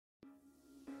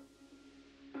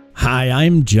Hi,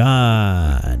 I'm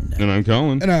John. And I'm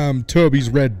Colin. And I'm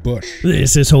Toby's Red Bush.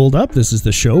 This is Hold Up. This is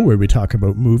the show where we talk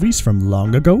about movies from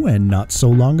long ago and not so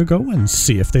long ago and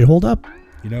see if they hold up.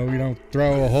 You know, you don't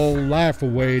throw a whole life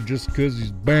away just because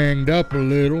he's banged up a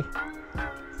little.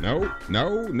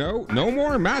 No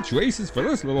more match races for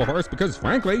this little horse because,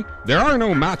 frankly, there are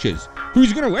no matches.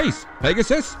 Who's going to race?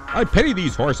 Pegasus? I pity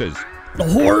these horses. The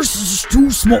horse is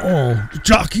too small, the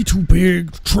jockey too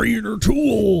big, the trainer too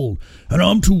old, and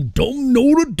I'm too dumb to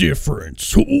know the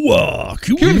difference. Cue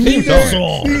the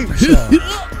song.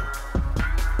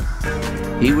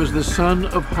 He was the son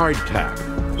of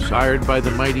Hardtack, sired by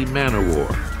the mighty Man-O-War,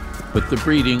 but the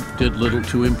breeding did little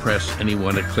to impress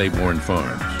anyone at Claiborne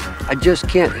Farms. I just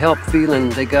can't help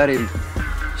feeling they got him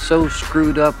so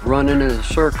screwed up running in a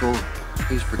circle,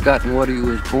 he's forgotten what he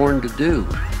was born to do.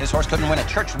 This horse couldn't win a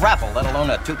church raffle, let alone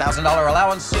a $2,000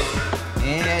 allowance.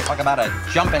 Yeah, talk about a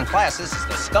jump in class. This is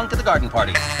the skunk of the garden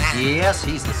party. Yes,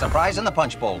 he's the surprise in the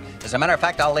punch bowl. As a matter of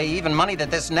fact, I'll lay even money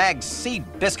that this nag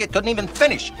Seabiscuit couldn't even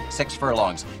finish 6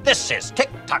 furlongs. This is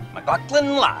Tick-Tock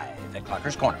McLaughlin live at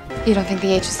Clocker's Corner. You don't think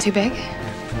the H is too big?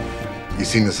 You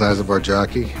seen the size of our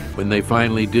jockey? When they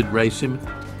finally did race him,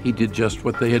 he did just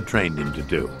what they had trained him to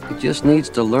do. He just needs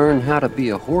to learn how to be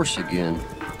a horse again.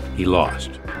 He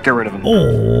lost. Get rid of him.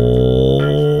 All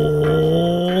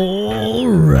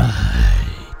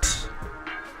right.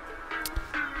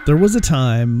 There was a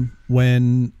time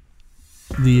when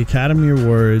the Academy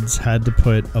Awards had to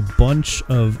put a bunch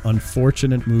of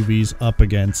unfortunate movies up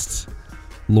against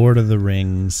Lord of the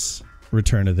Rings,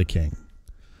 Return of the King.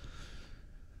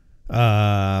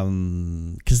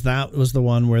 Because that was the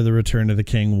one where the Return of the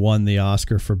King won the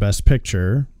Oscar for Best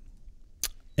Picture.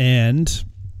 And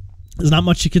there's not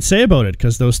much you could say about it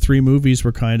because those 3 movies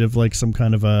were kind of like some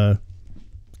kind of a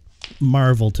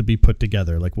marvel to be put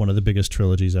together, like one of the biggest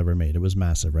trilogies ever made. It was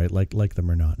massive, right? Like them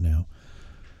or not now.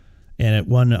 And it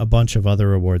won a bunch of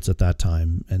other awards at that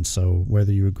time. And so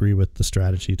whether you agree with the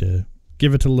strategy to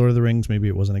give it to Lord of the Rings, maybe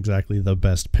it wasn't exactly the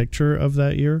best picture of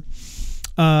that year.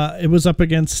 It was up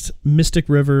against Mystic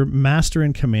River, Master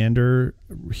and Commander,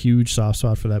 huge soft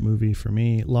spot for that movie for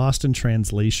me, Lost in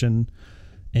Translation,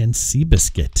 and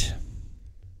Seabiscuit.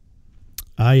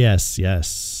 Yes.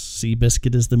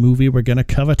 Seabiscuit is the movie we're going to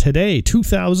cover today.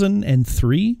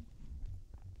 2003.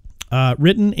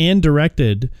 Written and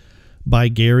directed by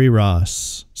Gary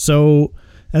Ross. So,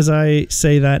 as I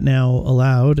say that now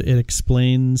aloud, it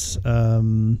explains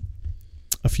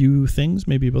a few things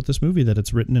maybe about this movie, that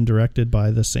it's written and directed by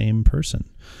the same person.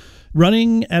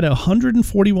 Running at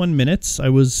 141 minutes, I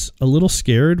was a little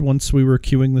scared once we were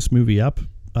queuing this movie up.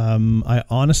 I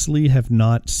honestly have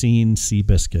not seen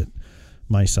Seabiscuit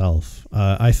myself.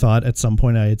 I thought at some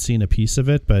point I had seen a piece of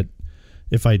it, but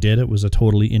if I did, it was a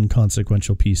totally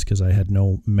inconsequential piece because I had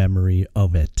no memory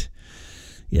of it.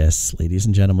 Yes, ladies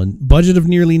and gentlemen, budget of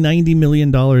nearly $90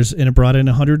 million, and it brought in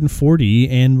 140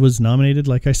 and was nominated,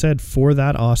 like I said, for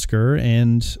that Oscar,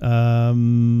 and 8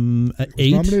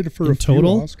 nominated for in a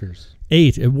total. Few Oscars.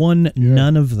 8. It won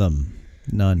none of them.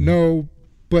 None. No,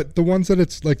 but the ones that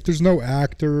it's like, there's no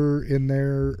actor in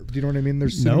there. Do you know what I mean?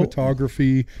 There's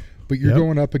cinematography, but you're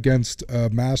going up against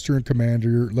Master and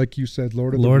Commander, like you said,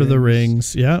 Lord of the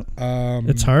Rings. Yeah,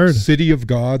 it's hard. City of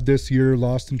God this year,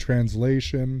 Lost in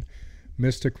Translation.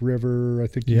 Mystic River, I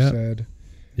think you said.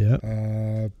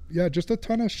 Yeah. Just a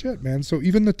ton of shit, man. So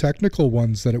even the technical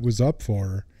ones that it was up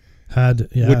for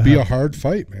would be a hard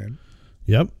fight, man.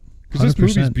 Yep. Because this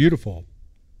movie's beautiful.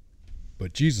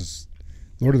 But Jesus,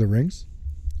 Lord of the Rings?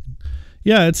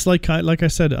 Yeah, it's like I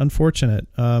said, unfortunate.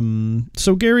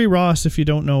 So Gary Ross, if you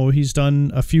don't know, he's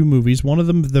done a few movies. One of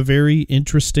them, the very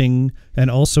interesting, and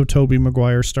also Toby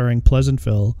Maguire starring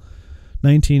Pleasantville,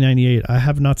 1998. I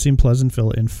have not seen Pleasantville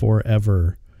in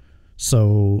forever,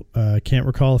 so I can't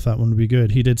recall if that one would be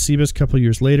good. He did Seabiscuit a couple of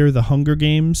years later, The Hunger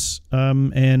Games,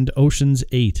 and Ocean's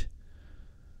 8.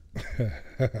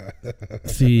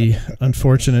 The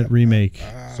unfortunate remake.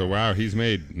 So wow, he's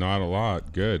made not a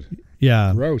lot. Good.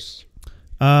 Yeah. Gross.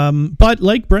 But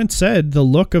like Brent said, the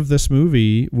look of this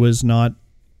movie was not,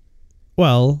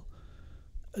 well,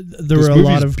 there were a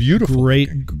lot of great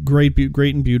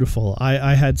and beautiful.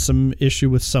 I had some issue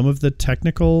with some of the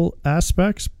technical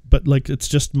aspects, but like it's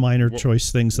just minor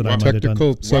choice things that I might have done.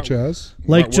 Technical, such as?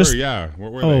 Like what just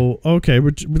what were they? Okay.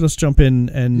 Let's jump in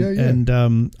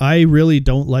and I really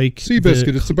don't like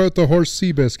Seabiscuit. It's about the horse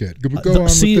Seabiscuit. Go on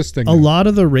with this thing. A lot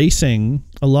of the racing,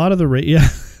 will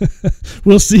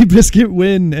Seabiscuit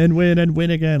win and win and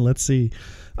win again? Let's see.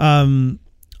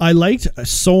 I liked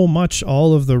so much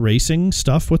all of the racing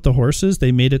stuff with the horses.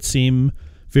 They made it seem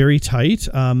very tight.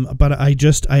 But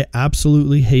I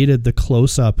absolutely hated the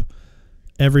close up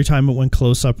every time it went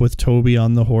close up with Toby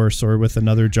on the horse or with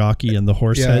another jockey, and the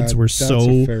horse heads were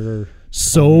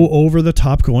so over the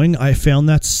top going. I found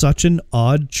that such an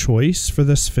odd choice for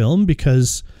this film,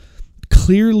 because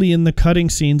clearly in the cutting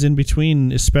scenes in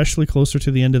between, especially closer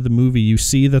to the end of the movie, you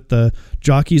see that the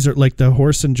jockeys are like, the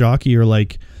horse and jockey are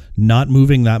like not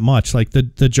moving that much. Like the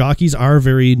jockeys are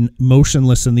very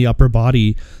motionless in the upper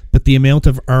body, but the amount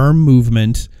of arm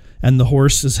movement and the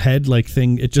horse's head like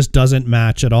thing, it just doesn't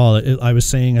match at all. I was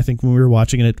saying, I think when we were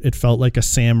watching it felt like a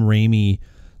Sam Raimi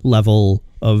level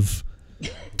of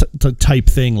type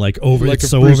thing, like over, like it's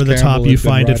so over the top you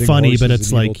find it funny, but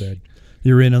it's like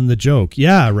you're in on the joke.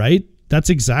 Yeah, right. That's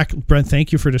exactly, Brent.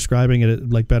 Thank you for describing it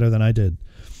like better than I did.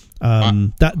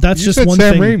 That's just one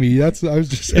Sam thing. Raimi. I was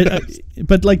just saying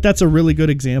but like that's a really good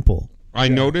example. I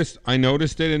noticed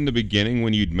it in the beginning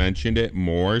when you'd mentioned it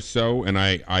more so, and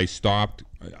I stopped.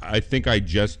 I think I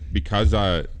just, because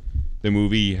the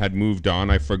movie had moved on,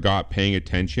 I forgot paying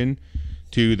attention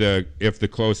to if the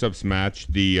close-ups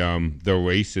matched the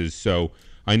races. So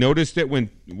I noticed it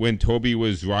when Toby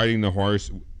was riding the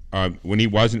horse. When he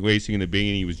wasn't racing in the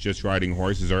beginning, he was just riding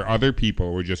horses, or other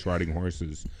people were just riding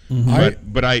horses.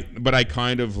 Mm-hmm. But I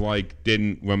kind of like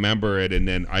didn't remember it, and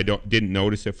then I didn't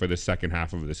notice it for the second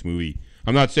half of this movie.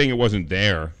 I'm not saying it wasn't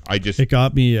there. It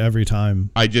got me every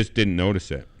time. I just didn't notice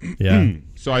it. Yeah.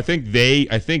 So I think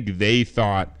they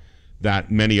thought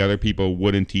that many other people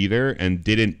wouldn't either, and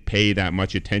didn't pay that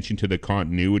much attention to the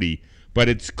continuity. But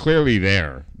it's clearly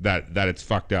there that it's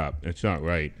fucked up. It's not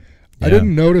right. I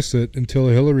didn't notice it until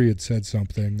Hillary had said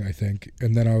something, I think.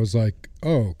 And then I was like,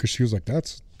 oh, because she was like,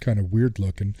 that's kind of weird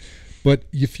looking. But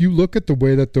if you look at the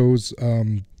way that those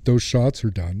shots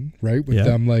are done, right? With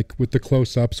them, like with the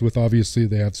close-ups, with obviously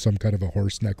they have some kind of a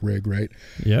horse neck rig, right?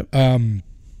 Yep.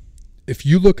 If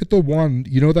you look at the one,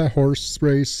 you know that horse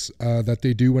race that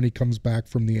they do when he comes back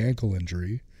from the ankle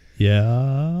injury?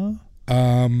 Yeah.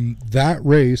 That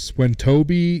race, when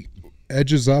Toby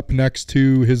edges up next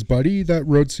to his buddy that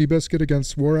rode Seabiscuit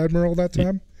against War Admiral that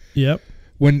time. Yep.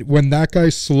 When that guy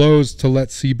slows to let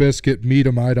Seabiscuit meet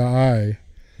him eye to eye,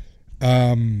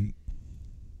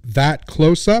 that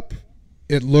close up,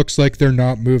 it looks like they're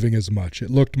not moving as much. It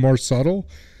looked more subtle.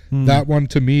 That one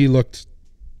to me looked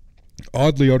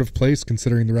oddly out of place,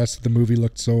 considering the rest of the movie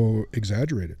looked so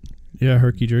exaggerated. Yeah,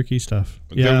 herky jerky stuff.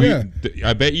 Yeah.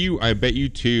 I bet you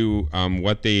too.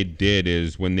 What they did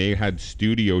is when they had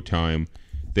studio time,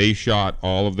 they shot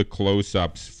all of the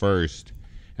close-ups first,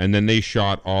 and then they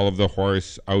shot all of the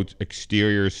horse out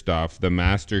exterior stuff, the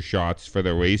master shots for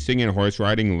the racing and horse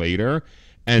riding later.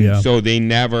 And so they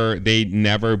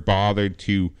never bothered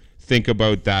to think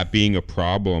about that being a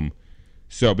problem.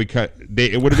 So because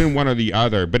it would have been one or the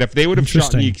other, but if they would have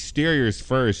shot the exteriors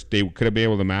first, they could have been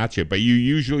able to match it. But you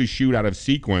usually shoot out of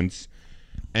sequence,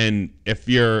 and if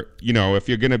you're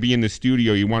going to be in the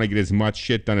studio, you want to get as much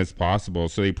shit done as possible.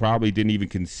 So they probably didn't even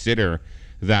consider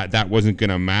that wasn't going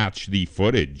to match the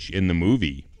footage in the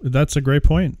movie. That's a great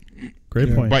point.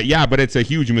 Great point. But it's a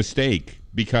huge mistake,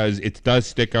 because it does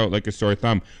stick out like a sore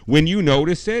thumb. When you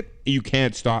notice it, you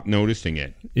can't stop noticing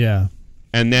it. Yeah.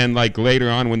 And then, like, later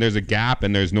on, when there's a gap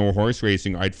and there's no horse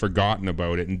racing, I'd forgotten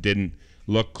about it and didn't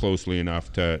look closely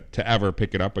enough to ever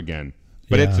pick it up again.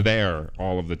 But it's there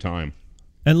all of the time.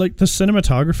 And, like, the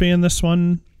cinematography in this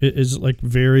one is, like,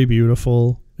 very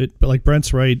beautiful. But like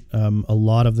Brent's right, a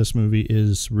lot of this movie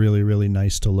is really, really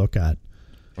nice to look at.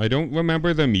 I don't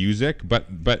remember the music, but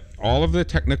all of the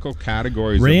technical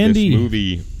categories of this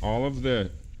movie, all of the...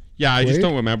 Yeah, I just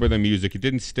don't remember the music. It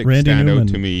didn't stand out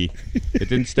to me. It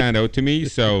didn't stand out to me,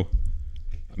 so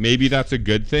maybe that's a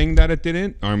good thing that it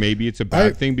didn't, or maybe it's a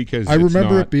bad thing because I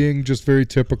remember it being just very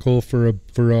typical for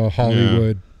a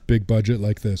Hollywood big budget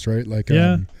like this, right? Like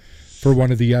for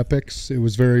one of the epics, it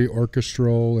was very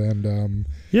orchestral and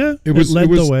it led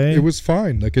the way. It was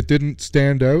fine. Like it didn't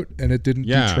stand out and it didn't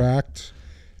detract.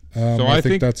 So I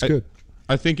think that's good.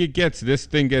 I think this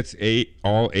thing gets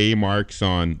all A marks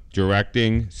on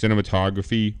directing,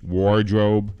 cinematography,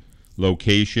 wardrobe,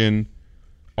 location,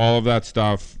 all of that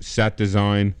stuff, set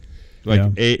design,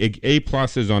 like A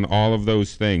pluses on all of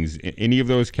those things. In any of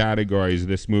those categories,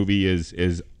 this movie is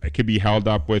it could be held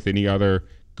up with any other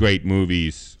great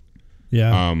movies.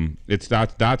 Yeah. It's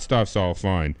that stuff's all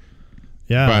fine.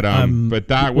 Yeah. But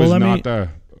that was not the.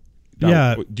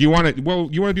 Do you want to? Well,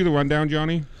 you want to do the rundown,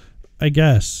 Johnny? I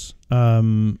guess.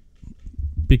 Because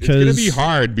it's gonna be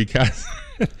hard because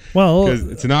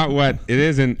it's not what it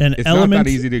isn't. It's not that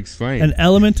easy to explain. An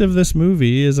element of this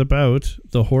movie is about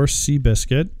the horse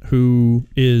Seabiscuit, who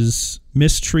is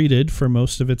mistreated for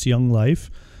most of its young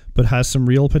life, but has some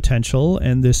real potential.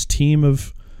 And this team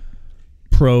of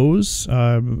pros,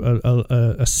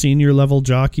 a senior level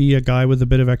jockey, a guy with a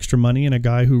bit of extra money, and a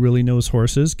guy who really knows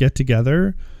horses get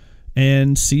together,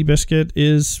 and Seabiscuit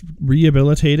is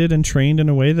rehabilitated and trained in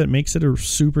a way that makes it a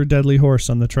super deadly horse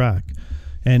on the track.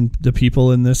 And the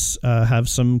people in this have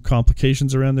some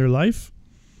complications around their life.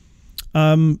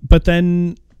 But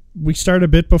then we start a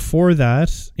bit before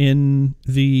that in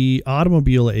the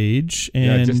automobile age.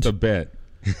 And just a bit.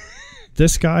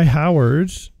 This guy,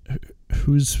 Howard,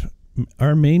 who's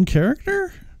our main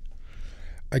character?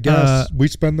 I guess we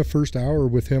spend the first hour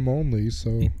with him only.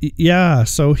 So yeah,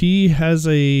 so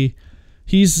he's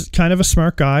kind of a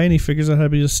smart guy, and he figures out how to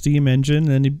be a steam engine,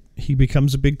 and he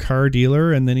becomes a big car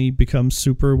dealer, and then he becomes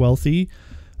super wealthy.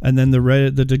 And then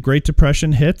the Great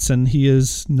Depression hits, and he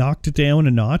is knocked down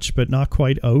a notch, but not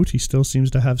quite out. He still seems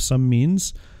to have some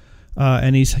means.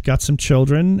 And he's got some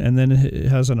children, and then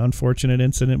has an unfortunate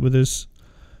incident with his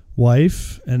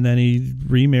wife, and then he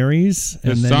remarries.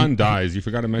 His son dies. You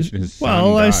forgot to mention his son.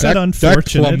 Well, I said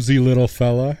unfortunate. That clumsy little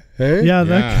fella. Hey? Yeah,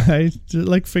 that guy.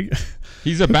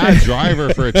 He's a bad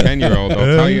driver for a 10-year-old,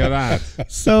 I'll tell you that.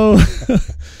 So,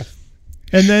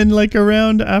 and then like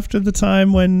around after the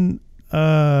time when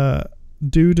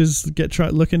dude is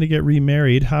looking to get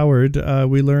remarried, Howard,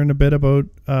 we learn a bit about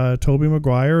Toby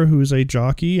Maguire, who's a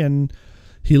jockey, and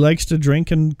he likes to drink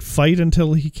and fight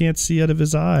until he can't see out of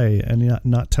his eye, and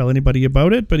not tell anybody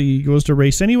about it, but he goes to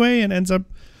race anyway and ends up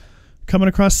coming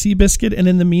across Seabiscuit. And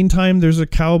in the meantime, there's a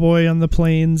cowboy on the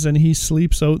plains, and he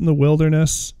sleeps out in the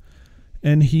wilderness.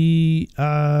 And he,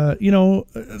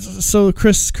 so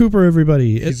Chris Cooper,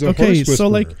 everybody. He's a horse whisperer. So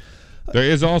like, there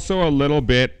is also a little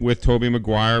bit with Toby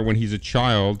Maguire when he's a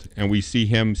child, and we see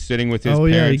him sitting with his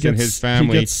parents and his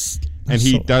family,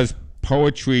 he does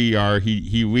poetry, or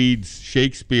he reads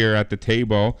Shakespeare at the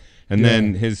table, and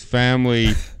then his family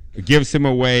gives him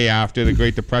away after the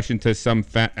Great Depression to some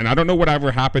and I don't know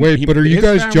whatever happened. Wait, but are you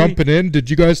guys jumping in? Did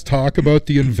you guys talk about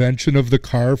the invention of the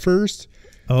car first?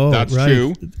 Oh, that's right.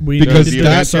 true. Because we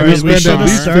spent at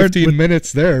least 15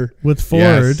 minutes there with Ford.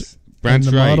 Yes, Brent's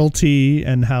and the Model T,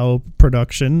 and how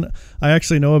production. I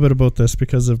actually know a bit about this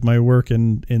because of my work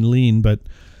in Lean, but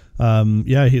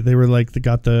they were like, they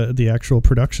got the actual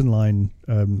production line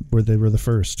where they were the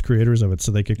first creators of it,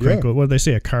 so they could crank. What did they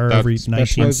say? A car every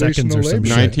 19 seconds or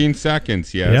something. 19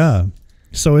 seconds, yes. Yeah.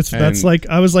 So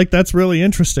I was like, that's really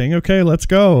interesting. Okay, let's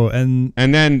go. And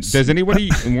then does anybody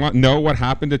know what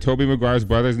happened to Toby Maguire's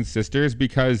brothers and sisters?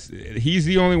 Because he's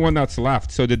the only one that's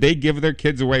left. So did they give their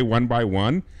kids away one by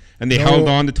one? And they held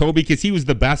on to Toby because he was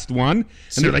the best one.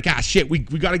 And they're like, shit, we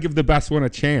got to give the best one a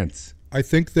chance. I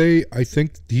think they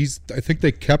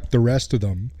kept the rest of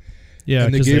them. Yeah,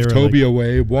 and they gave Toby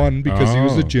away, one because he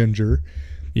was a ginger.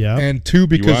 Yeah. And two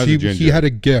because he had a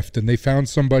gift, and they found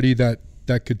somebody that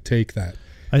could take that.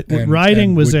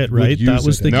 Riding was it, right? That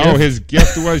was the gift. No, his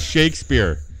gift was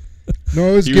Shakespeare.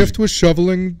 No, his gift was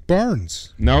shoveling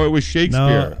barns. No, it was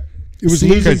Shakespeare. It was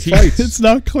losing fights. It's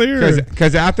not clear.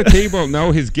 Because at the table,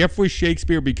 no, his gift was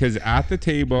Shakespeare, because at the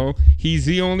table, he's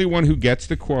the only one who gets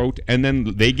the quote, and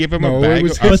then they give him a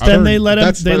bag. But then they let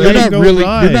him. They let him go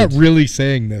ride. You're not really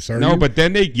saying this, are you? No, but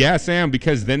then yes, I am,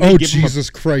 because then they give Jesus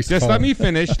him Christ! Just let me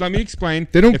finish. Let me explain.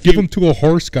 They don't give him to a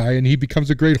horse guy, and he becomes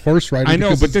a great horse rider. I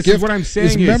know, but this is what I'm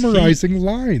saying. Is memorizing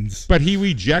lines. But he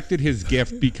rejected his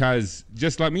gift because.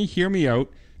 Just hear me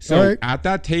out. So at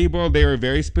that table, they were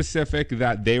very specific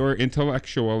that they were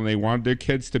intellectual and they wanted their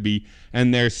kids to be.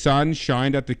 And their son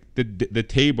shined at the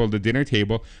table, the dinner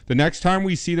table. The next time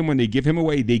we see them, when they give him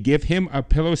away, they give him a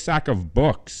pillow sack of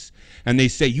books. And they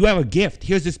say, you have a gift.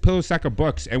 Here's this pillow sack of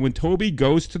books. And when Toby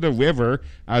goes to the river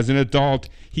as an adult,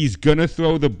 he's going to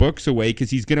throw the books away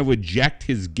because he's going to reject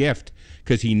his gift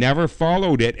because he never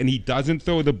followed it, and he doesn't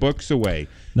throw the books away.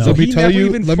 No. So let me tell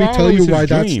you why dream.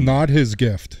 That's not his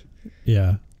gift.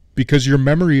 Yeah. Because your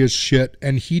memory is shit,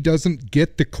 and he doesn't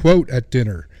get the quote at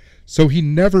dinner. So he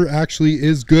never actually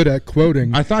is good at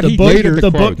quoting. I thought he later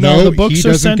the book. No, the books he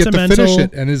are doesn't sentimental. get to finish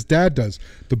it, and his dad does.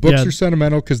 The books are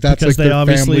sentimental because that's like they their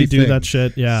obviously family do thing. that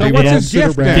shit. Yeah. So what's his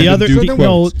gift? The other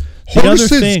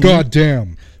horses.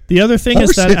 Goddamn. The other thing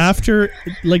is that after,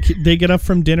 like, they get up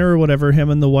from dinner or whatever, him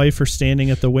and the wife are standing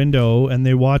at the window and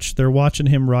they're watching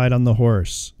him ride on the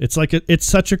horse. It's like it's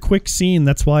such a quick scene.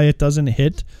 That's why it doesn't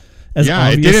hit. It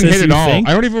didn't hit at all.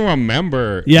 I don't even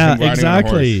remember. Yeah,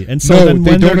 exactly. And so then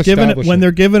when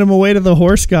they're giving him away to the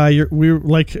horse guy, it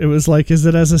was like, is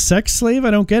it as a sex slave?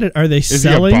 I don't get it. Are they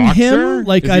selling him?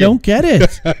 Like, I don't get it.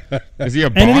 Is he a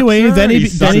boxer? And anyway, then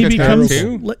he becomes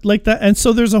like that. And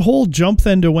so there's a whole jump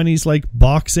then to when he's like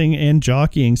boxing and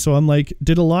jockeying. So I'm like,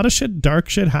 did a lot of dark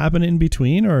shit happen in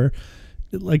between, or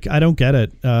like I don't get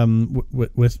it.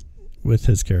 With with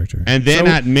his character. And then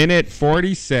at minute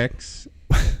 46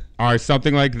 or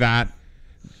something like that.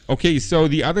 Okay, so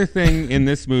the other thing in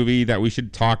this movie that we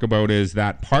should talk about is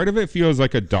that part of it feels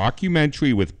like a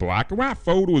documentary with black and white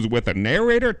photos with a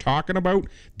narrator talking about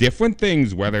different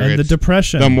things, whether and it's the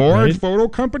depression, the Moore right? Photo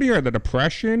Company or the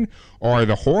depression or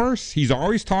the horse. He's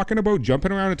always talking about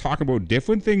jumping around and talking about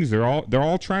different things. They're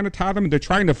all trying to tie them. They're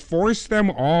trying to force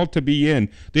them all to be in.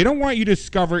 They don't want you to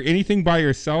discover anything by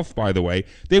yourself, by the way.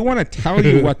 They want to tell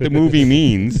you what the movie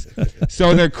means.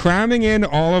 So they're cramming in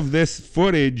all of this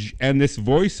footage and this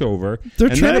voiceover.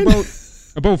 Then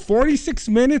about 46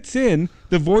 minutes in,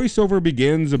 the voiceover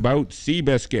begins about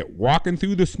Seabiscuit walking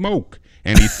through the smoke,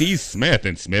 and he sees Smith,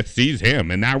 and Smith sees him,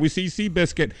 and now we see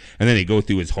Seabiscuit, and then they go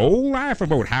through his whole life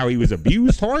about how he was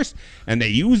abused horse, and they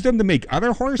used him to make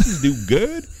other horses do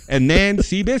good, and then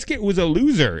Seabiscuit was a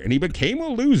loser, and he became a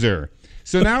loser.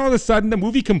 So now all of a sudden the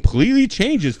movie completely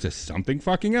changes to something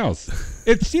fucking else.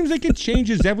 It seems like it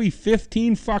changes every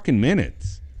 15 fucking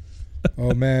minutes.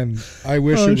 Oh man, I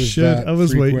wish it was that I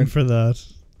was frequent. waiting for that.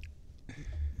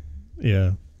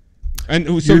 Yeah.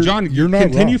 And so, John, you're not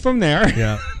continue wrong. from there.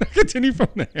 Yeah. Continue from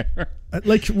there.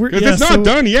 Like we're Because it's not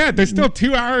done yet. There's still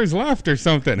 2 hours left or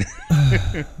something.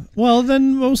 Well,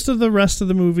 then most of the rest of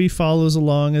the movie follows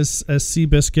along as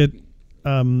Seabiscuit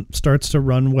starts to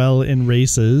run well in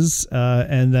races,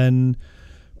 and then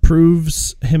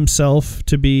proves himself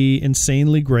to be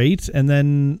insanely great, and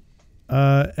then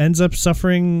ends up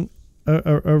suffering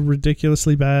a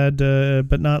ridiculously bad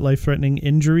but not life-threatening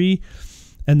injury,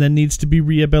 and then needs to be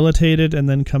rehabilitated, and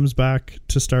then comes back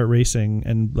to start racing,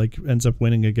 and like ends up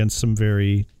winning against some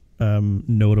very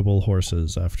notable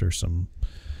horses after some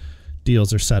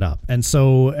deals are set up. And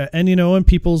so and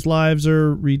people's lives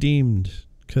are redeemed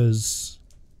because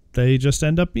they just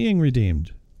end up being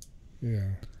redeemed.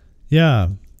 Yeah,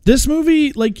 this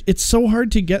movie, like, it's so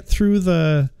hard to get through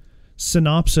the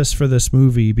synopsis for this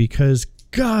movie because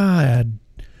God,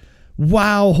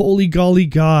 wow, holy golly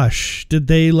gosh, did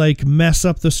they like mess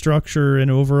up the structure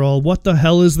and overall, what the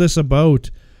hell is this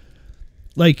about?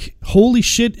 Like, holy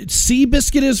shit,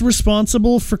 Seabiscuit is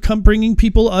responsible for bringing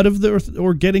people out of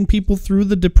or getting people through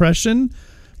the depression.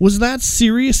 Was that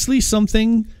seriously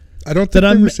something I don't think that they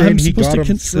I'm were saying he supposed got to him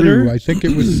consider? through. I think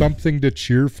it was something to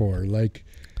cheer for. Like,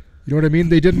 you know what I mean?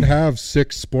 They didn't have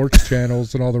 6 sports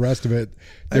channels and all the rest of it.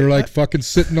 They were like fucking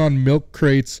sitting on milk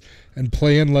crates and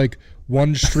playing like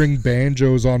 1-string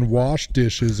banjos on wash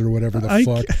dishes or whatever the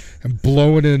fuck, and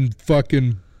blowing in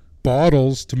fucking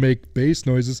bottles to make bass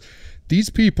noises. These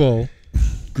people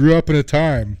grew up in a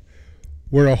time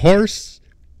where a horse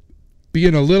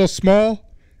being a little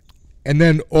small and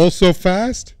then also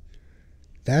fast,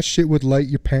 that shit would light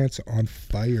your pants on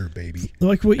fire, baby.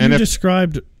 Like what you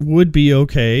described would be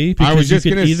okay. I was just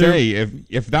going to either say,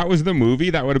 if that was the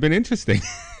movie, that would have been interesting.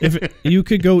 if you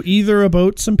could go either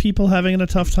about some people having a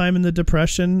tough time in the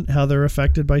depression, how they're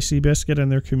affected by Seabiscuit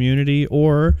and their community,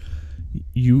 or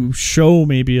you show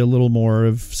maybe a little more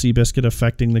of Seabiscuit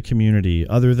affecting the community,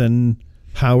 other than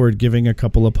Howard giving a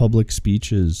couple of public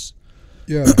speeches.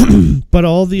 Yeah. But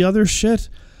all the other shit,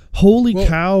 holy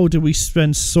cow, did we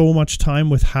spend so much time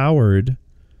with Howard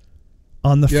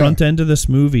on the front end of this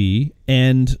movie,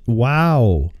 and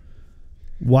wow.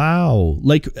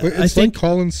 Like, but I think like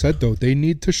Colin said, though, they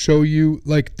need to show you,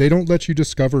 like, they don't let you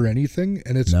discover anything,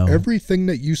 and it's everything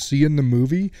that you see in the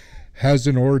movie has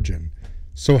an origin.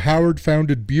 So Howard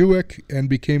founded Buick and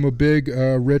became a big,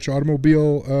 rich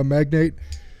automobile magnate.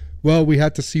 Well, we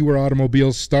had to see where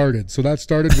automobiles started. So that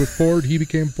started with Ford. He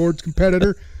became Ford's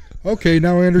competitor. Okay,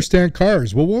 now I understand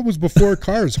cars. Well, what was before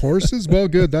cars? Horses? Well,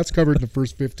 good. That's covered in the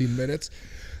first 15 minutes.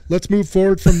 Let's move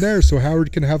forward from there so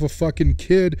Howard can have a fucking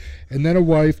kid and then a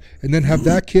wife and then have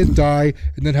that kid die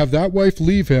and then have that wife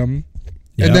leave him.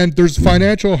 Yep. And then there's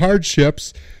financial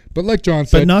hardships. But like John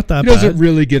said, not that he doesn't bad.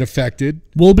 really get affected.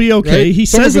 We'll be okay. Right? He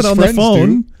Some says of it his on the friends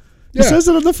phone. do. He says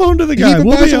it on the phone to the guy. He even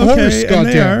We'll buys be a okay. horse, And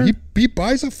they are. goddamn. He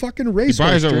buys a fucking racehorse.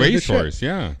 He buys a during the shit. racehorse,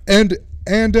 yeah. And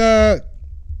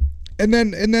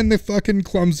then the fucking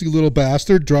clumsy little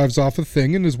bastard drives off a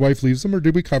thing and his wife leaves him. Or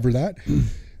did we cover that?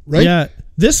 Right? Yeah.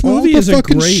 This movie all is the a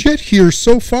fucking great shit here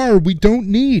so far we don't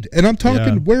need. And I'm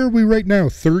talking, where are we right now?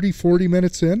 30, 40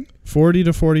 minutes in? 40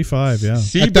 to 45, yeah.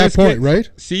 At that point, right?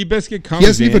 Seabiscuit comes in. He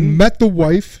hasn't even met the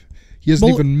wife. He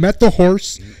hasn't even met the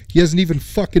horse. He hasn't even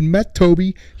fucking met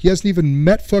Toby. He hasn't even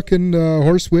met fucking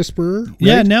Horse Whisperer. Right?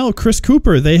 Yeah, now Chris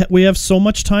Cooper, we have so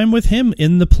much time with him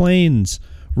in the plains,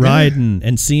 riding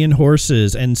and seeing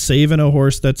horses and saving a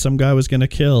horse that some guy was going to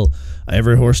kill.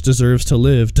 Every horse deserves to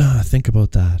live. Duh, think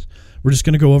about that. we're just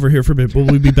going to go over here for a bit, but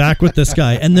we'll be back with this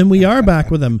guy. And then we are back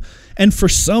with him. And for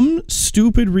some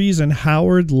stupid reason,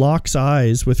 Howard locks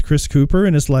eyes with Chris Cooper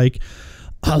and is like,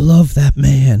 I love that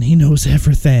man. He knows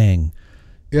everything.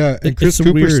 Yeah, and Chris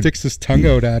Cooper weird. Sticks his tongue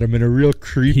out at him in a real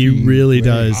creepy He really way.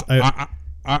 does.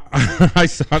 I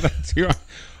saw that too.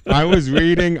 I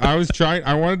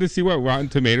wanted to see what Rotten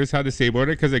Tomatoes had to say about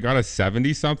it because it got a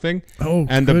 70-something. Oh,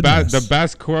 and goodness. the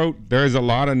best quote, there's a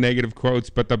lot of negative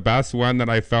quotes, but the best one that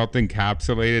I felt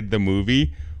encapsulated the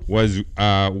movie was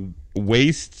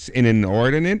wastes an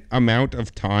inordinate amount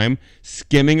of time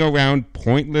skimming around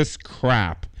pointless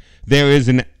crap. There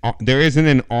isn't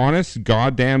an honest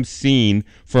goddamn scene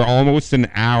for almost an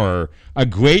hour. A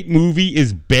great movie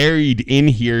is buried in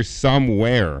here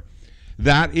somewhere.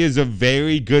 That is a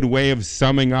very good way of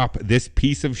summing up this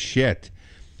piece of shit,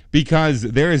 because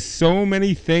there is so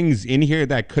many things in here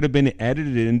that could have been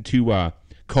edited into a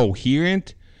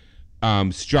coherent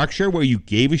structure where you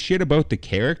gave a shit about the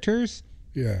characters.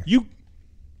 Yeah.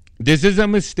 This is a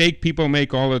mistake people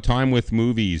make all the time with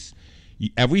movies.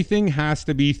 Everything has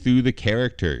to be through the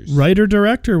characters. Writer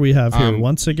director we have here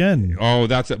once again. Oh,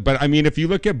 that's it. But I mean, if you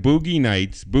look at Boogie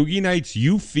Nights,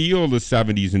 you feel the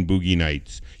 70s in Boogie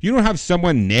Nights. You don't have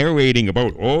someone narrating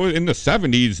about, in the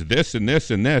 70s, this and this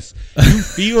and this. You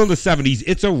feel the 70s.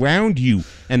 It's around you.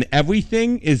 And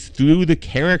everything is through the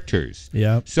characters.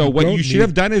 Yeah. So what you should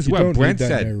have done is what Brent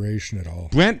said. Narration at all.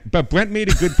 Brent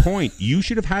made a good point. You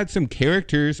should have had some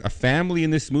characters, a family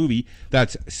in this movie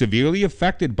that's severely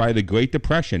affected by the Great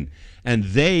Depression, and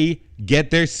they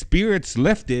get their spirits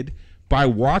lifted by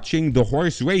watching the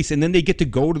horse race, and then they get to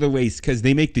go to the race because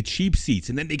they make the cheap seats,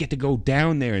 and then they get to go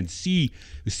down there and see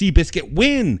Seabiscuit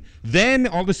win. Then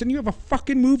all of a sudden you have a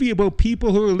fucking movie about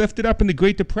people who are lifted up in the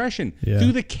Great Depression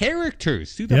through the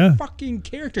characters, through the fucking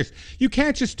characters. You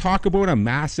can't just talk about a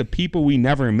mass of people we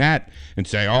never met and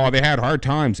say, they had hard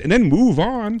times, and then move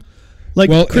on. Like,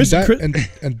 well, Chris, and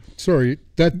sorry,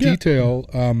 that detail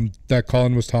that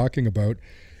Colin was talking about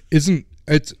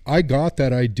I got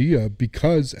that idea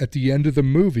because at the end of the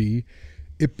movie,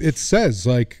 it says,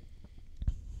 like,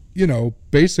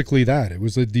 basically that. It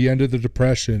was at the end of the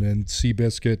Depression, and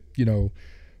Seabiscuit,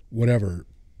 whatever,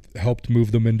 helped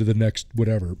move them into the next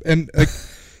whatever. And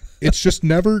it's just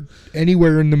never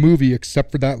anywhere in the movie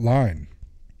except for that line.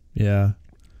 Yeah.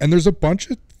 And there's a bunch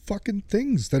of fucking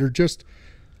things that are just...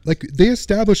 like, they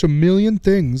establish a million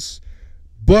things,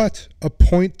 but a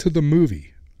point to the movie.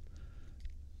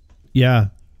 Yeah.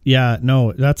 Yeah,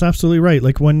 no, that's absolutely right.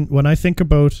 Like, when I think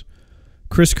about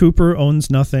Chris Cooper owns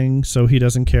nothing, so he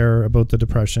doesn't care about the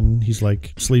Depression. He's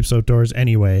like, sleeps outdoors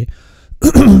anyway.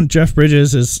 Jeff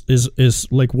Bridges is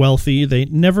like wealthy. They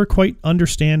never quite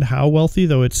understand how wealthy,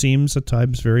 though it seems at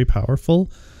times very powerful.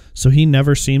 So he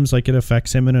never seems like it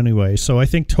affects him in any way. So I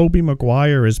think Toby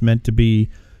Maguire is meant to be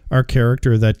our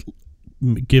character that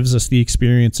gives us the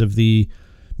experience of the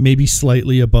maybe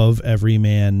slightly above every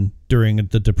man during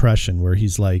the Depression, where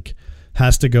he's like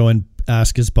has to go and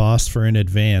ask his boss for an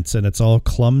advance, and it's all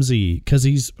clumsy because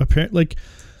he's apparently like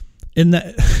in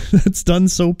that it's done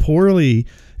so poorly.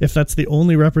 If that's the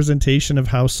only representation of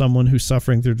how someone who's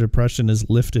suffering through depression is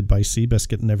lifted by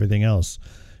Seabiscuit and everything else,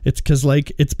 it's because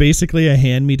like it's basically a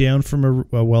hand-me-down from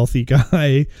a wealthy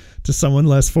guy to someone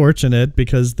less fortunate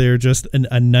because they're just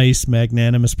a nice,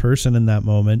 magnanimous person in that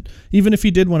moment. Even if he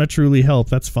did want to truly help,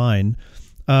 that's fine.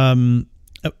 But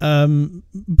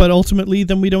ultimately,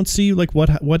 then we don't see like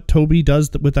what Toby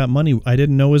does with that money. I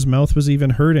didn't know his mouth was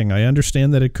even hurting. I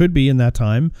understand that it could be in that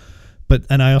time,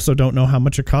 and I also don't know how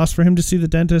much it costs for him to see the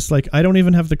dentist. Like, I don't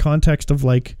even have the context of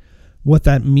like what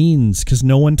that means, because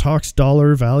no one talks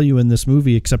dollar value in this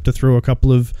movie except to throw a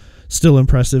couple of still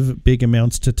impressive big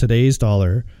amounts to today's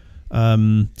dollar.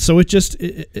 So it just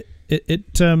it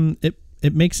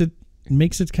makes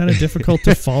it kind of difficult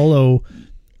to follow.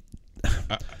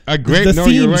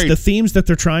 The themes that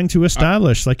they're trying to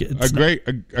establish. Like it's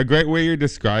a great way you're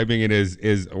describing it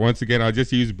is once again, I'll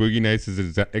just use Boogie Nights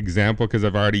as an example because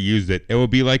I've already used it. It will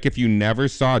be like if you never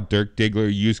saw Dirk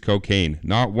Diggler use cocaine,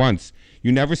 not once.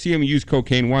 You never see him use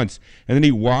cocaine once, and then he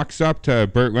walks up to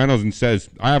Burt Reynolds and says,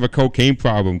 "I have a cocaine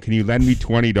problem. Can you lend me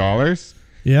 $20?"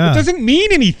 Yeah, it doesn't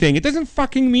mean anything. It doesn't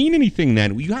fucking mean anything.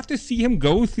 Then you have to see him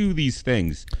go through these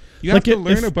things. You have to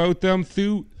learn about them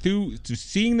through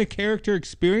seeing the character,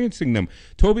 experiencing them.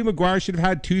 Toby Maguire should have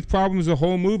had tooth problems the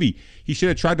whole movie. He should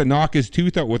have tried to knock his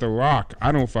tooth out with a rock.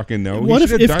 I don't fucking know. What he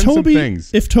should have done some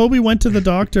things. If Toby went to the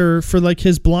doctor for like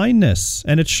his blindness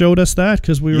and it showed us that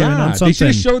because we were in on something. They should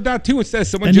have showed that too instead of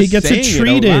someone and just saying he gets it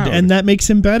treated out loud. and that makes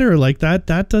him better. Like that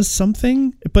does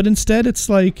something. But instead it's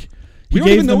like he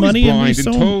gave the money and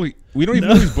we don't even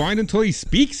know he's blind until he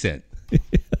speaks it.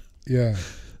 Yeah.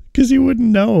 Because you wouldn't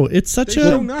know. It's such They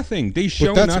show nothing. They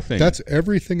show nothing. That's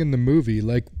everything in the movie.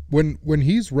 Like when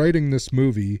he's writing this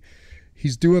movie,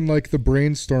 he's doing like the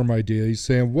brainstorm idea. He's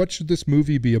saying, what should this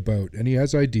movie be about? And he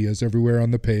has ideas everywhere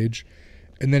on the page.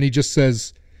 And then he just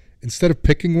says, instead of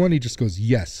picking one, he just goes,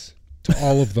 yes, to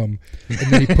all of them.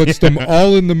 And then he puts them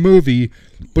all in the movie,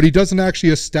 but he doesn't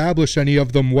actually establish any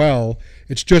of them well.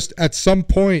 It's just at some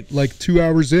point, like 2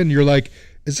 hours in, you're like,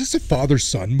 is this a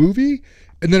father-son movie?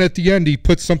 And then at the end, he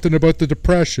puts something about the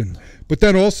Depression. But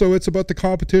then also it's about the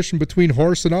competition between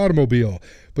horse and automobile.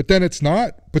 But then it's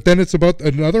not. But then it's about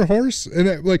another horse.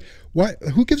 And why?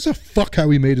 Who gives a fuck how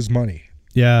he made his money?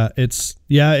 Yeah,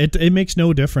 it makes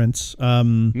no difference.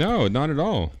 No, not at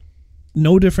all.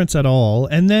 No difference at all.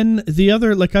 And then the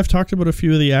other, like I've talked about a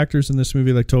few of the actors in this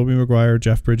movie, like Toby Maguire,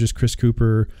 Jeff Bridges, Chris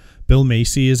Cooper, Bill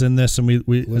Macy is in this, and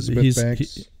Elizabeth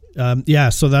Banks.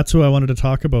 So that's who I wanted to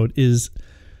talk about. Is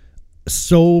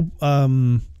so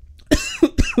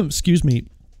excuse me,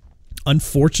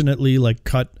 unfortunately, like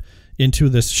cut into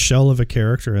this shell of a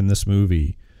character in this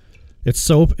movie. It's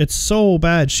so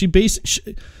bad.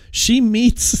 She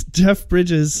meets Jeff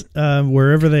Bridges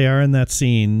wherever they are in that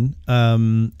scene,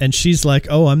 and she's like,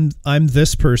 "Oh, I'm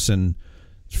this person,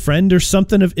 friend or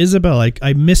something of Isabel." Like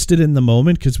I missed it in the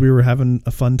moment because we were having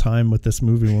a fun time with this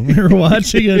movie when we were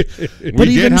watching it. But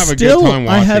we even did have still, a good time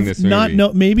watching I have this not movie.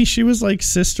 know. Maybe she was like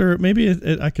sister.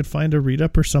 Maybe I could find a read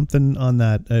up or something on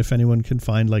that if anyone can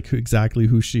find like exactly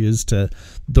who she is to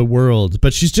the world.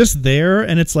 But she's just there,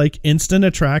 and it's like instant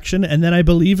attraction. And then I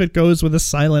believe it goes with a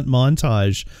silent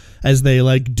montage as they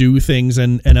like do things,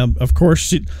 and of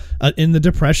course in the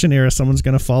Depression era, someone's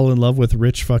gonna fall in love with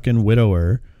rich fucking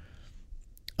widower.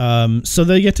 So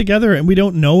they get together, and we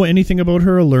don't know anything about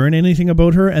her or learn anything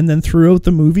about her. And then throughout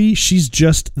the movie, she's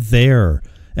just there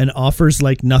and offers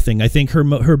like nothing. I think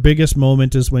her biggest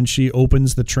moment is when she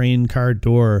opens the train car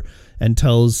door and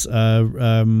tells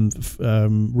Redbush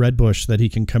that he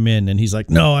can come in, and he's like,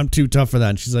 "No, I'm too tough for that."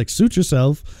 And she's like, "Suit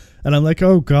yourself." And I'm like,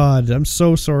 oh God, I'm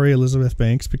so sorry, Elizabeth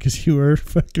Banks, because you are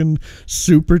fucking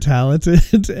super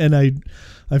talented, and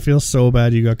I feel so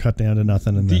bad you got cut down to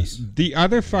nothing in this. The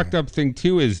other fucked up thing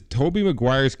too is Toby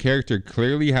Maguire's character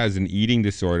clearly has an eating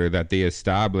disorder that they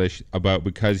establish about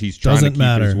because he's trying to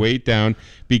keep his weight down,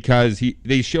 because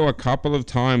they show a couple of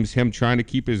times him trying to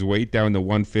keep his weight down to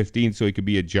 115 so he could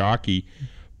be a jockey.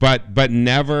 But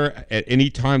never at any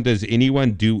time does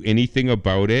anyone do anything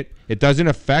about it. It doesn't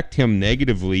affect him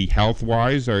negatively,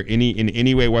 health-wise, or in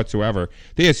any way whatsoever.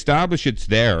 They establish it's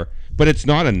there, but it's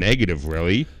not a negative,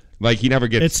 really. Like he never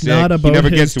gets sick. Not about he never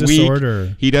his gets disorder.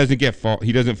 Weak. He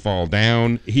doesn't fall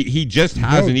down. He just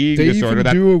has an eating disorder. They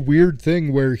even do a weird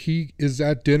thing where he is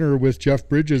at dinner with Jeff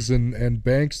Bridges and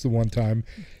Banks the one time,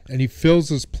 and he fills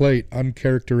his plate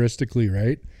uncharacteristically,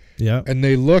 right? Yeah. And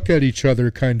they look at each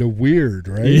other kind of weird,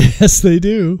 right? Yes, they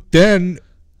do. Then,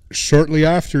 shortly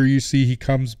after, you see he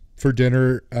comes for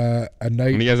dinner a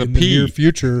night and he has in the near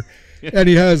future, and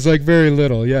he has like very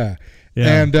little, yeah.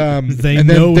 And then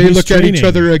they look at each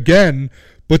other again,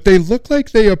 but they look like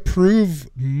they approve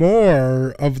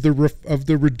more of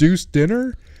the reduced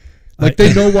dinner. Like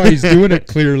they know why he's doing it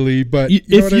clearly, but you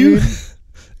know what I mean?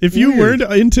 If you weren't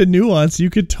into nuance, you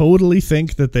could totally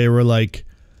think that they were like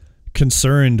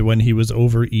concerned when he was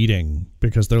overeating,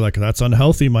 because they're like, "That's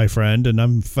unhealthy, my friend, and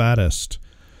I'm fattest.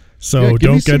 So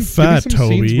don't get fat,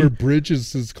 Toby." Scenes where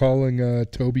Bridges is calling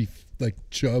Toby like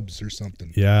chubs or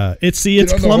something. Yeah, it's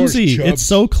clumsy. It's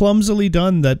so clumsily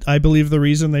done that I believe the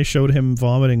reason they showed him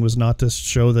vomiting was not to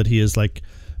show that he is like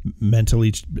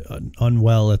mentally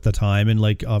unwell at the time and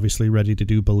like obviously ready to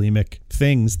do bulimic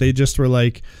things. They just were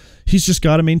like, he's just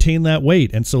got to maintain that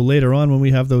weight. And so later on when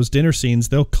we have those dinner scenes,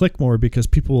 they'll click more because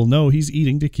people will know he's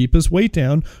eating to keep his weight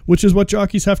down, which is what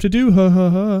jockeys have to do. Ha ha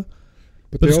ha.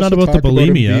 But it's not about the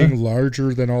bulimia. About him being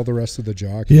larger than all the rest of the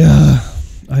jockeys. Yeah,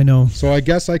 I know. So I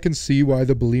guess I can see why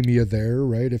the bulimia there,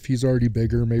 right? If he's already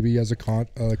bigger, maybe he has that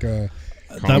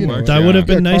would have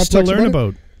been nice to learn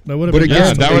about. That would have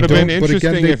been interesting. But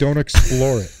again, they don't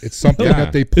explore it. It's something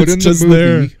that they put in the movie,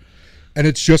 there. And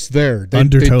it's just there.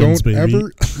 Undertones, they don't baby.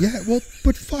 ever. Yeah, well,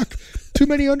 but fuck. Too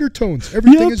many undertones.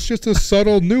 Everything is just a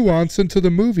subtle nuance into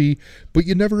the movie, but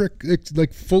you never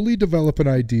like fully develop an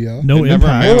idea. No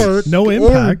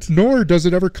impact. Nor does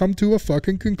it ever come to a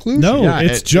fucking conclusion. No,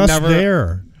 it's just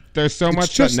there. There's so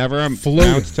much that never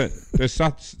amounts to. There's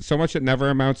so much that never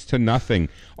amounts to nothing.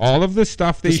 All of the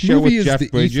stuff they show with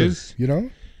Jeff Bridges, you know,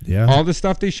 all the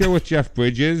stuff they show with Jeff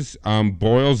Bridges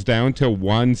boils down to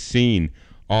one scene.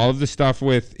 All of the stuff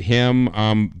with him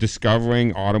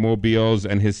discovering automobiles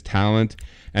and his talent,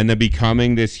 and then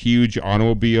becoming this huge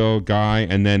automobile guy,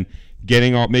 and then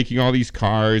making all these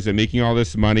cars and making all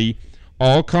this money,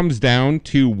 all comes down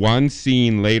to one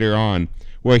scene later on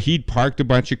where he'd parked a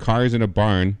bunch of cars in a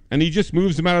barn and he just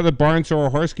moves them out of the barn so a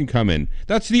horse can come in.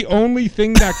 That's the only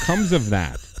thing that comes of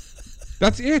that.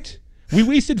 That's it. We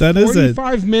wasted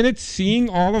 45 minutes seeing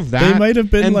all of that. They might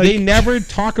have been and they never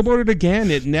talk about it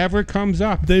again. It never comes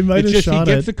up. They might have shot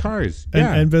he gets the cars.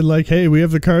 And been like, hey, we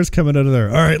have the cars coming out of there.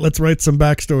 All right, let's write some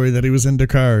backstory that he was into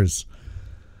cars.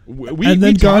 And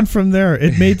then gone from there.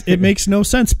 It makes no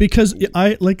sense because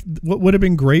what would have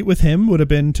been great with him would have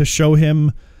been to show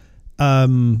him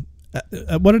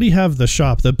what did he have?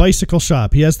 The bicycle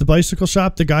shop. He has the bicycle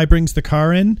shop. The guy brings the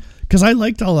car in. Because I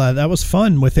liked all that. That was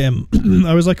fun with him.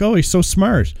 I was like, oh, he's so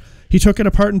smart. He took it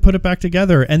apart and put it back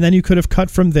together. And then you could have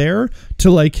cut from there to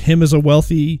like him as a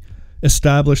wealthy,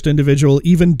 established individual,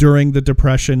 even during the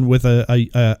Depression with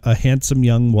a handsome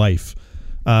young wife.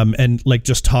 And like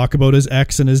just talk about his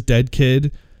ex and his dead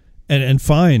kid and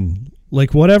fine.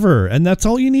 Like whatever, and that's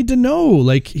all you need to know.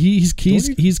 Like he's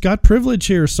got privilege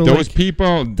here. So those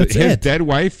people, his dead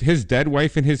wife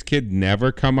and his kid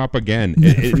never come up again.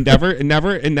 It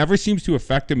never seems to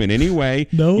affect him in any way.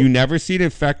 No, you never see it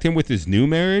affect him with his new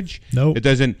marriage. No, it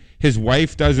doesn't. His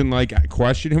wife doesn't like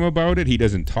question him about it. He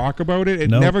doesn't talk about it. It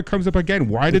never comes up again.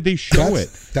 Why did they show it?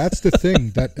 That's the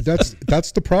thing.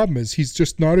 That's the problem. Is he's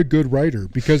just not a good writer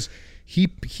because you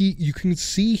can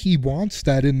see he wants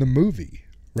that in the movie.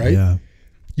 Right? Yeah.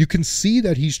 You can see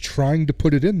that he's trying to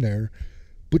put it in there,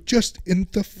 but just in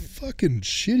the fucking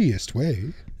shittiest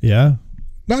way. Yeah.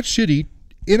 Not shitty,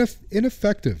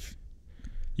 ineffective.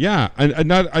 Yeah.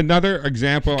 Another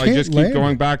example, I just keep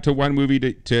going back to one movie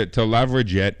to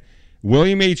leverage it.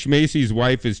 William H. Macy's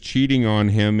wife is cheating on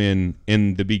him in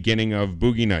the beginning of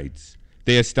Boogie Nights.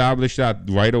 They establish that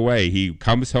right away. He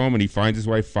comes home and he finds his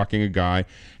wife fucking a guy,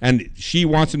 and she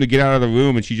wants him to get out of the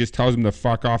room, and she just tells him to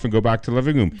fuck off and go back to the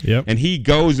living room. Yep. And he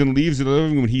goes and leaves the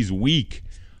living room, and he's weak.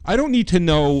 I don't need to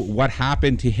know what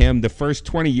happened to him the first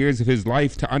 20 years of his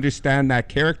life to understand that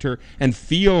character and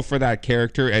feel for that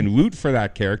character and root for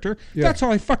that character. Yeah. That's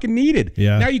all I fucking needed.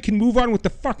 Yeah. Now you can move on with the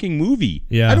fucking movie.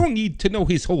 Yeah. I don't need to know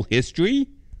his whole history.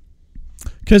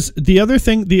 Because the other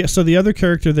thing, the other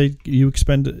character that you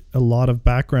expend a lot of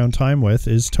background time with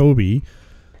is Toby.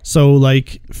 So,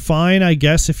 like, fine, I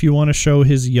guess, if you want to show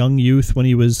his young youth when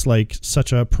he was, like,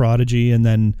 such a prodigy and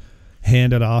then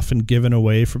handed off and given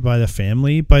away by the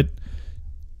family. But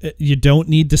you don't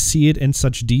need to see it in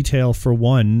such detail, for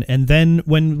one. And then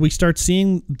when we start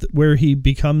seeing where he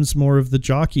becomes more of the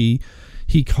jockey,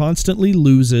 he constantly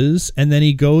loses. And then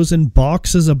he goes and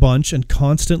boxes a bunch and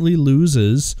constantly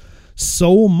loses.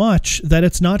 So much that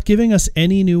it's not giving us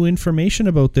any new information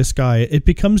about this guy. It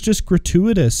becomes just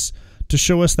gratuitous to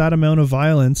show us that amount of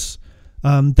violence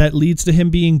that leads to him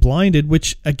being blinded,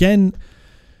 which, again,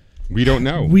 we don't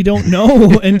know. We don't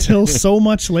know until so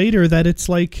much later that it's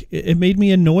like, it made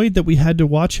me annoyed that we had to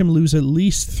watch him lose at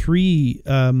least three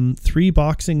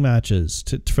boxing matches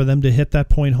for them to hit that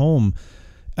point home.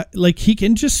 Like, he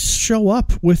can just show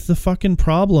up with the fucking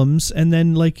problems and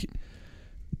then, like,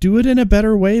 do it in a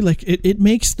better way. Like, it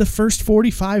makes the first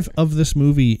 45 of this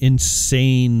movie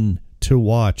insane to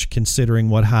watch, considering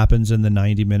what happens in the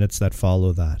 90 minutes that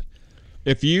follow that.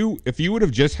 If you would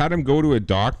have just had him go to a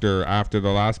doctor after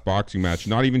the last boxing match,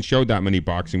 not even showed that many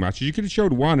boxing matches, you could have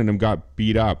showed one and him got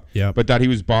beat up. Yeah. But that he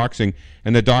was boxing,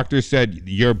 and the doctor said,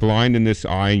 you're blind in this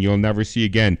eye and you'll never see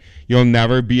again. You'll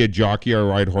never be a jockey or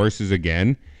ride horses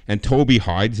again. And Toby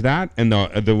hides that, and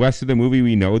the rest of the movie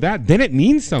we know that, then it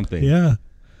means something. Yeah.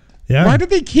 Yeah. Why did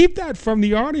they keep that from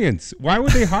the audience? Why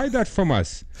would they hide that from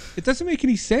us? It doesn't make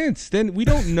any sense. Then we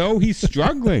don't know he's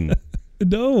struggling.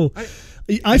 No.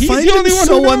 I find him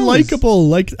so unlikable.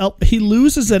 Like, he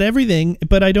loses at everything,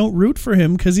 but I don't root for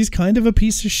him because he's kind of a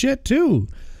piece of shit too.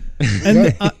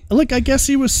 And I guess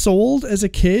he was sold as a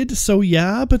kid, so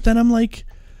yeah. But then I'm like,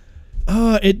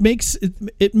 it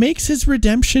makes his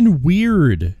redemption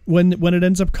weird when it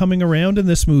ends up coming around in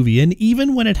this movie, and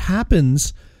even when it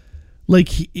happens. Like,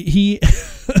 he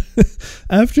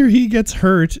after he gets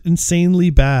hurt insanely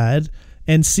bad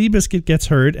and Seabiscuit gets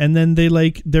hurt, and then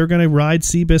they're going to ride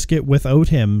Seabiscuit without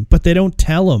him, but they don't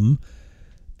tell him.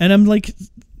 And I'm like,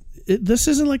 this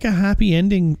isn't like a happy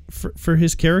ending for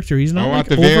his character. He's not at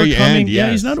the very end, yes.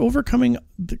 Yeah, he's not overcoming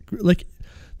the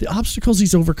obstacles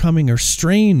he's overcoming are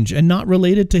strange and not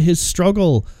related to his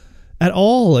struggle at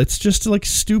all. It's just like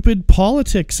stupid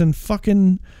politics and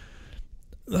fucking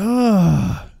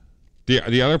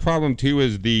The other problem too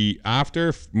is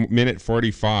after minute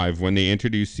 45 when they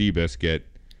introduce Seabiscuit,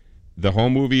 the whole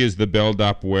movie is the build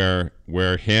up where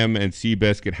him and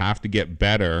Seabiscuit have to get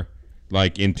better,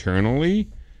 like, internally.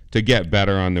 to get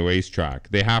better on the racetrack.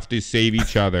 They have to save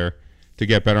each other to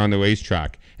get better on the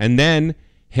racetrack. And then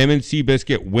him and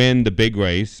Seabiscuit win the big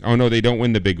race. Oh, no, they don't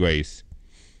win the big race.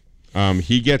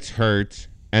 He gets hurt,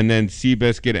 and then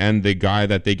Seabiscuit and the guy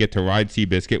that they get to ride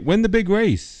Seabiscuit win the big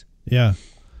race. Yeah.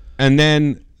 And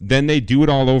then they do it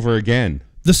all over again.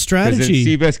 The strategy.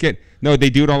 Seabiscuit, no, they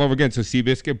do it all over again. So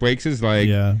Seabiscuit breaks his leg,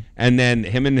 yeah. And then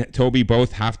him and Toby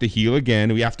both have to heal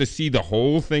again. We have to see the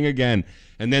whole thing again,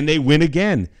 and then they win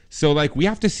again. So, like, we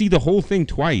have to see the whole thing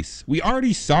twice. We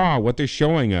already saw what they're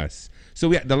showing us. So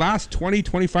the last 20,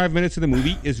 25 minutes of the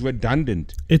movie is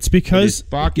redundant. It's because it is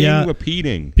fucking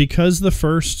repeating. Because the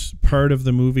first part of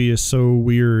the movie is so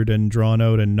weird and drawn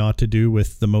out and not to do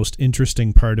with the most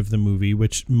interesting part of the movie,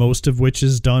 most of which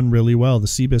is done really well. The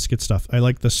Seabiscuit stuff. I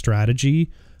like the strategy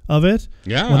of it.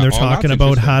 Yeah. When they're talking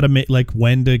about how to make, like,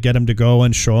 when to get him to go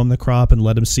and show him the crop and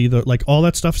let him see like, all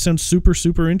that stuff sounds super,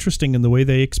 super interesting in the way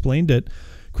they explained it.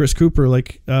 Chris Cooper,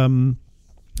 like,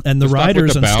 and the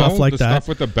riders and stuff like that. Stuff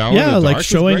with the bell, yeah, like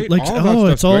showing, like,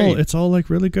 it's all like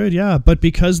really good, yeah. But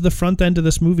because the front end of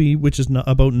this movie, which is not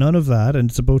about none of that, and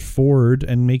it's about Ford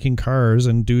and making cars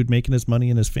and dude making his money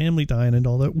and his family dying and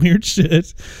all that weird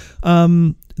shit,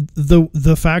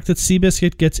 the fact that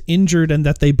Seabiscuit gets injured and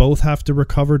that they both have to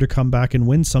recover to come back and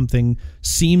win something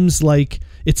seems like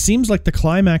the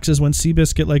climax is when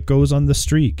Seabiscuit like goes on the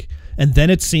streak. And then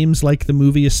it seems like the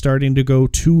movie is starting to go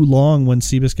too long when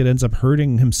Seabiscuit ends up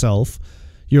hurting himself.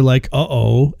 You're like,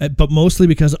 uh-oh. But mostly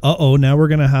because, now we're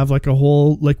going to have like a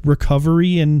whole like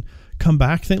recovery and come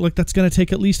back thing. Like, that's going to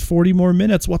take at least 40 more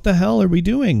minutes. What the hell are we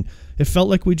doing? It felt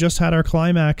like we just had our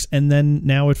climax, and then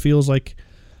now it feels like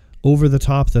over the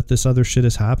top that this other shit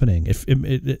is happening.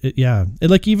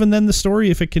 Like, even then the story,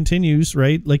 if it continues,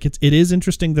 right? Like, it is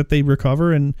interesting that they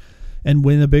recover and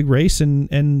win a big race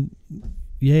and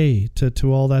yay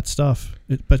to all that stuff.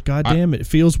 But goddamn, it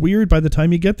feels weird by the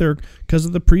time you get there because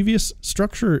of the previous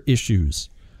structure issues.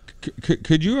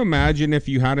 Could you imagine if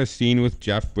you had a scene with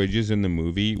Jeff Bridges in the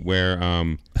movie where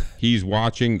he's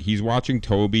watching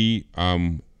Toby,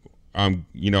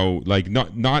 like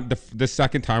not the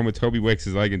second time when Toby wakes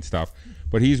his leg and stuff,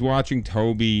 but he's watching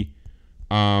Toby,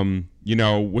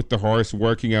 with the horse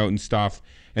working out and stuff,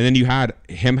 and then you had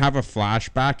him have a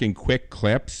flashback in quick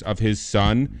clips of his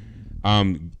son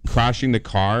crashing the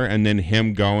car, and then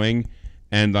him going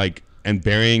and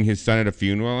burying his son at a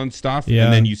funeral and stuff. Yeah.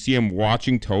 And then you see him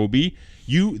watching Toby.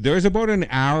 There's about an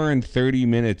hour and 30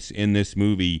 minutes in this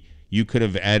movie you could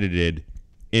have edited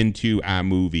into a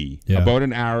movie. Yeah. About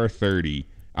an hour 30.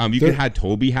 You could have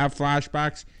Toby have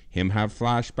flashbacks, him have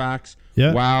flashbacks.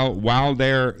 Yeah. While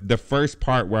they're the first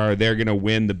part where they're gonna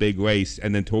win the big race,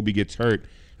 and then Toby gets hurt,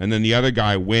 and then the other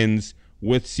guy wins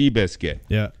with Seabiscuit.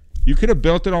 Yeah. You could have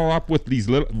built it all up with these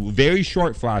little, very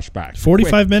short flashbacks.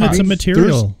 45 minutes of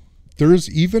material. There's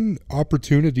even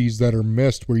opportunities that are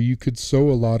missed where you could sew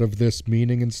a lot of this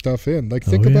meaning and stuff in. Like,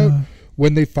 think about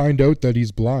when they find out that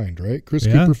he's blind, right? Chris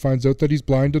Cooper finds out that he's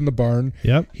blind in the barn.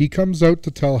 Yep. He comes out to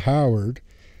tell Howard,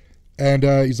 and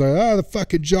he's like, the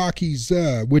fucking jockeys,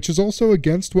 which is also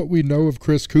against what we know of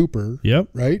Chris Cooper. Yep.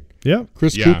 Right? Yep.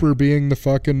 Chris Cooper being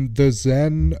the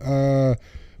Zen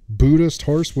Buddhist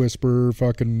horse whisperer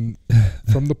fucking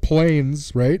from the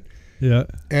plains, right? Yeah.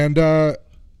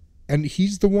 And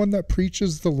he's the one that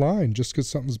preaches the line just because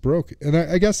something's broke. And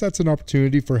I guess that's an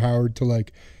opportunity for Howard to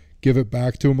like give it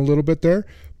back to him a little bit there.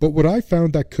 But what I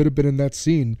found that could have been in that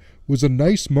scene was a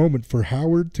nice moment for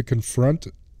Howard to confront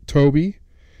Toby.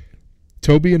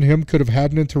 Toby and him could have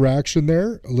had an interaction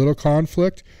there, a little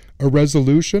conflict, a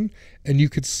resolution, and you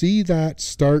could see that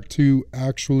start to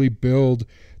actually build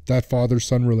that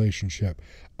father-son relationship.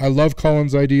 I love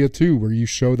Colin's idea too, where you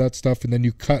show that stuff and then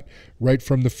you cut right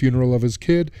from the funeral of his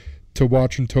kid to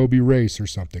watching Toby race or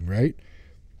something, right?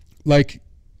 Like,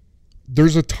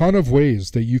 there's a ton of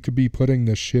ways that you could be putting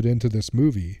this shit into this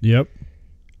movie. Yep.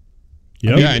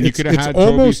 Yeah, and you could have had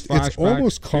Toby's flashbacks. It's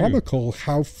almost comical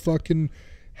how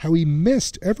he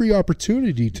missed every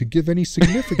opportunity to give any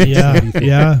significance to anything.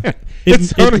 Yeah.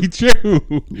 It's totally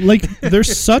true. Like,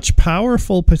 there's such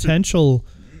powerful potential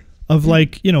of,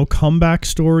 like, comeback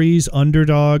stories,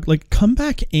 underdog, like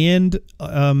comeback and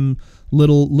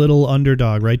little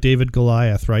underdog, right? David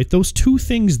Goliath, right? Those two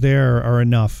things there are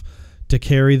enough to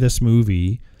carry this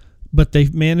movie, but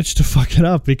they've managed to fuck it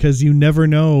up because you never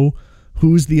know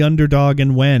who's the underdog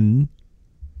and when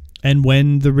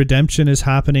the redemption is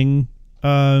happening,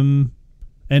 and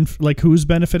like who's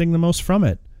benefiting the most from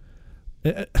it.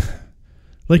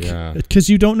 Because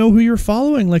you don't know who you're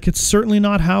following. Like, it's certainly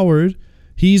not Howard.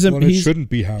 It shouldn't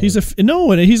be Howard. He's a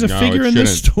figure in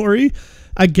this story.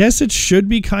 I guess it should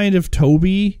be kind of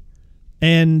Toby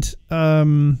And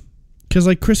because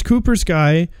like Chris Cooper's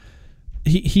guy,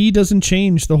 he doesn't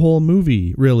change the whole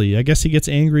movie really. I guess he gets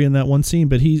angry in that one scene,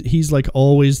 but he's like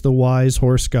always the wise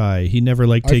horse guy. He never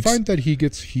like takes. I find that he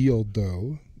gets healed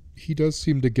though. He does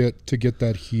seem to get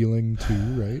that healing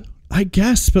too, right? I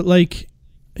guess, but like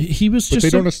he was but just.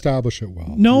 They don't establish it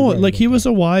well. No, like he was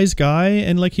a wise guy,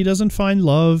 and like he doesn't find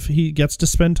love. He gets to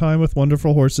spend time with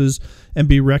wonderful horses and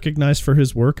be recognized for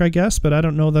his work, I guess. But I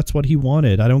don't know. That's what he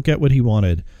wanted. I don't get what he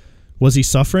wanted. Was he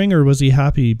suffering, or was he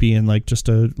happy being like just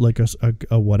a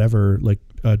whatever, like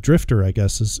a drifter, I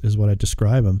guess is what I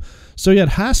describe him. So yeah, it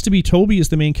has to be Toby is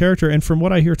the main character. And from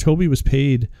what I hear, Toby was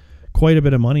paid quite a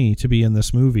bit of money to be in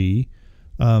this movie.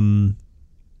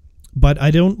 But I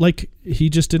don't like,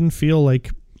 he just didn't feel like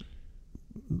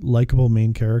likable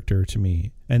main character to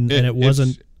me. And it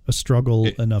wasn't a struggle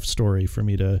enough story for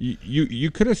me to.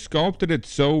 You could have sculpted it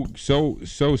so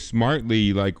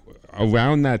smartly, like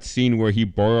around that scene where he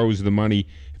borrows the money.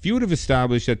 If you would have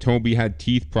established that Toby had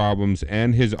teeth problems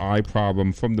and his eye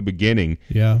problem from the beginning,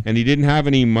 and he didn't have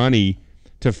any money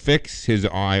to fix his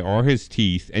eye or his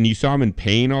teeth, and you saw him in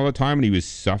pain all the time and he was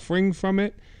suffering from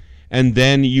it, and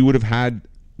then you would have had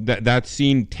that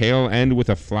scene tail end with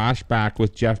a flashback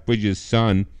with Jeff Bridges'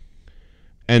 son,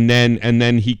 and then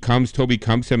Toby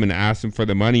comes to him and asks him for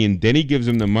the money, and then he gives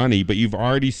him the money, but you've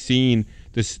already seen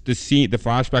the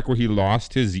flashback where he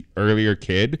lost his earlier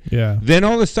kid. Yeah. Then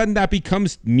all of a sudden that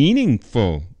becomes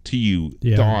meaningful to you,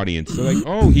 the audience. So like,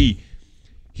 oh, he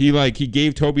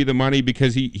gave Toby the money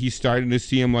because he started to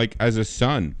see him like as a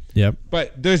son. Yep.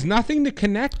 But there's nothing to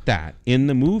connect that in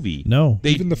the movie. No.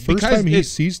 Even the first time he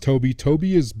sees Toby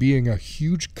is being a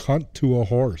huge cunt to a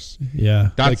horse.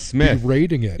 Yeah. That's like, Smith.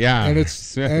 Berating it. Yeah. And it's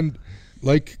Smith. And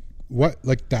like what,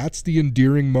 like that's the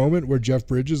endearing moment where Jeff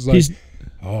Bridges like,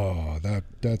 oh,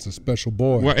 that's a special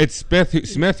boy. Well, it's Smith who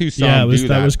saw him do that.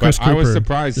 That was Chris Cooper. I was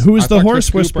surprised. Who was the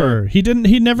horse whisperer? He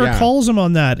never calls him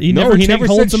on that. He never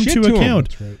holds him to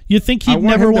account. Right. You'd think he'd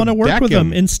never want to work with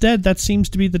him. Instead, that seems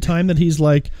to be the time that he's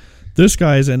like, this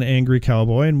guy's an angry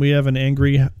cowboy and we have an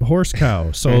angry horse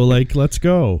cow. So like, let's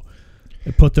go.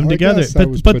 Put them together.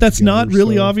 But that's not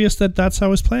really obvious that that's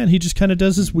how his plan. He just kind of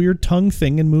does his weird tongue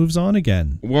thing and moves on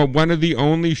again. Well, one of the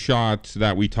only shots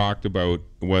that we talked about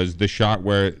was the shot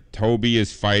where Toby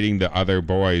is fighting the other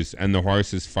boys and the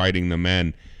horse is fighting the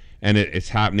men, and it's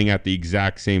happening at the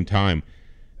exact same time.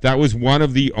 That was one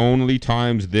of the only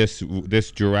times this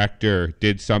director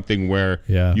did something where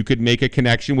you could make a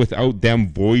connection without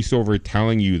them voiceover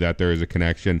telling you that there is a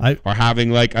connection, or having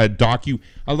like a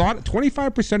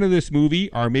 25% of this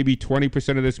movie, or maybe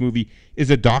 20% of this movie,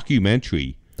 is a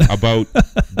documentary about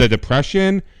the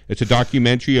Depression. It's a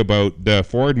documentary about the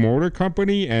Ford Motor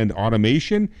Company and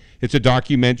automation. It's a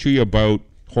documentary about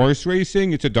horse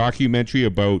racing. It's a documentary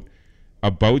about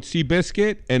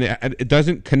Seabiscuit, and it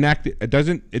doesn't connect. It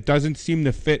doesn't seem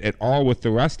to fit at all with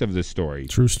the rest of the story.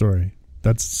 True story.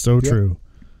 That's so true.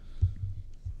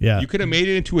 Yeah, you could have made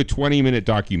it into a 20-minute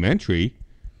documentary,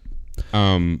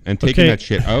 and taken that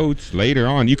shit out later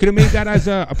on. You could have made that as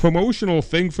a promotional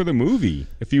thing for the movie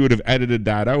if you would have edited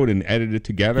that out and edited it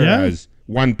together as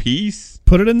one piece.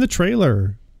 Put it in the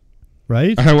trailer.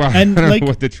 Right? Well, and I don't like know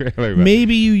what the trailer was.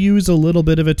 Maybe you use a little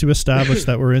bit of it to establish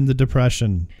that we're in the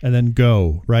Depression and then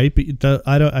go, right? But you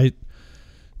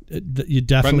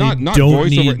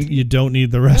definitely don't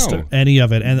need the rest of any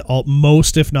of it, and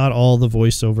most if not all the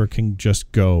voiceover can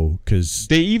just go because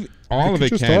all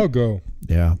go.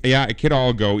 Yeah, it could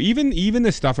all go. Even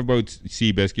the stuff about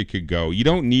Seabiscuit could go. You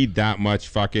don't need that much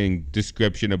fucking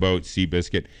description about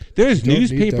Seabiscuit. There's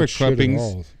newspaper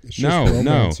clippings.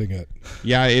 No. It.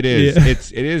 Yeah, it is. Yeah.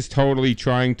 It is totally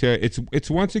trying to. It's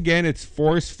once again. It's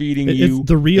force feeding you. It's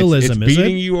the realism. It's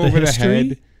beating you over the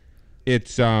head.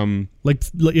 It's like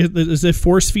is it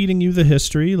force feeding you the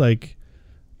history like.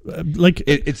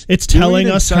 It's telling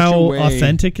us how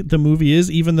authentic the movie is,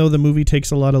 even though the movie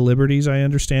takes a lot of liberties, I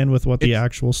understand, with what the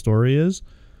actual story is.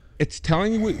 It's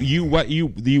telling you what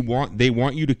you want. They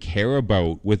want you to care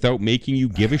about without making you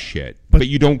give a shit, but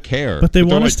you don't care. But they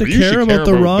want us to care about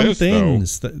the wrong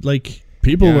things. Like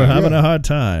people were having a hard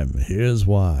time. Here's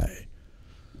why.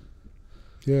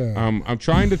 Yeah. I'm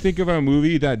trying to think of a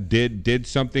movie that did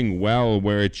something well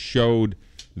where it showed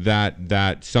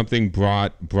that something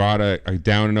brought a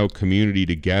down and out community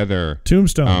together.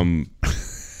 Tombstone.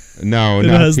 No, it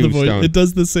not has Tombstone. The voice. It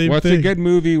does the same thing. What's a good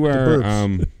movie where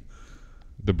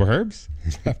the Burbs?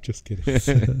 I'm just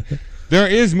kidding. There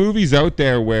is movies out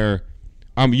there where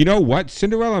you know what?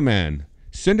 Cinderella Man,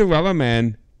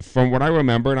 from what I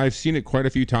remember, and I've seen it quite a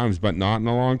few times, but not in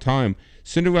a long time.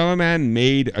 Cinderella Man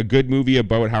made a good movie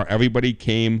about how everybody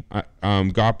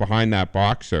got behind that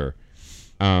boxer.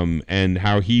 and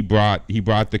how he brought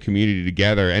the community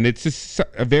together, and it's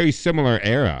a very similar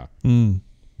era.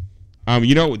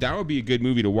 That would be a good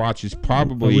movie to watch. Is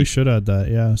probably we should add that.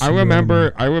 Yeah, I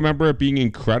remember it being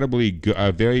incredibly good,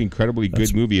 a very incredibly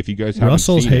good movie. If you guys haven't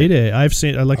Russell's seen it, heyday. I've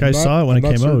seen I saw it when it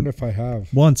came out. If I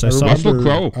have once, I saw Russell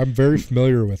Crowe. I'm very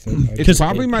familiar with it. It's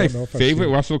probably my favorite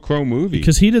Russell Crowe movie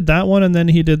because he did that one, and then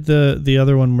he did the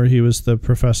other one where he was the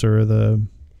professor or the.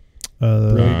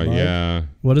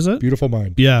 What is it? Beautiful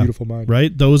Mind. Yeah. Beautiful Mind.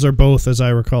 Right? Those are both, as I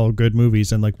recall, good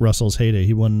movies. And like Russell's heyday,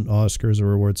 he won Oscars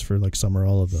or awards for like some or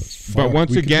all of those. But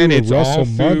once again, it's Russell all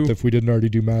month through, if we didn't already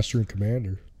do Master and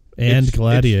Commander. And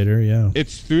Gladiator, yeah.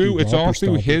 It's all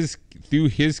through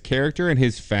his character and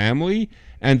his family,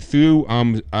 and through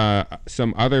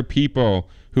some other people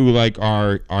who like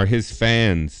are his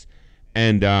fans,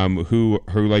 and who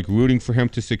are like rooting for him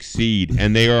to succeed,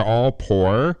 and they are all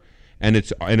poor. And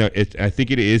I think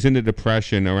it is in the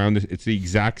Depression around this. It's the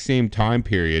exact same time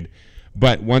period,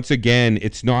 but once again,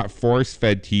 it's not force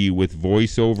fed to you with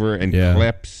voiceover and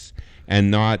clips,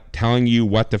 and not telling you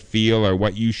what to feel or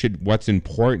what's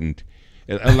important.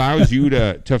 It allows you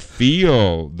to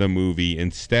feel the movie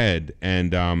instead,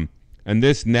 and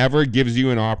this never gives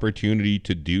you an opportunity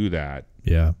to do that.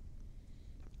 Yeah.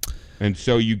 And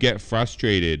so you get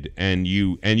frustrated, and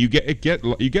you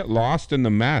get lost in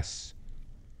the mess.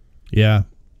 Yeah,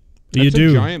 you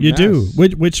do,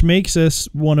 which makes this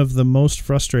one of the most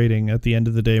frustrating at the end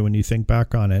of the day when you think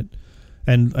back on it.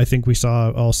 And I think we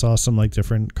all saw some like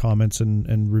different comments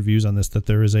and reviews on this, that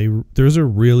there's a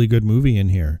really good movie in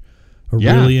here,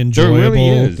 really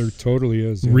enjoyable, there totally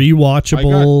is,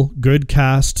 rewatchable, good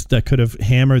cast that could have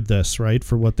hammered this right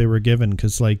for what they were given.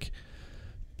 Because like,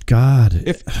 God,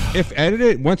 if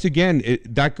edited, once again,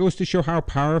 that goes to show how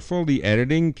powerful the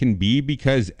editing can be,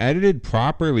 because edited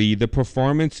properly, the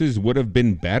performances would have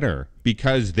been better,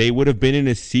 because they would have been in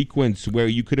a sequence where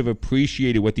you could have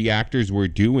appreciated what the actors were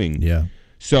doing. Yeah.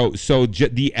 So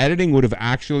the editing would have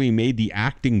actually made the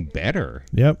acting better.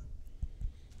 Yep.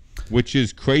 Which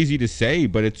is crazy to say,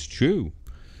 but it's true.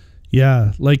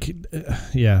 Yeah. Like,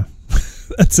 yeah.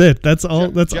 That's it. That's all.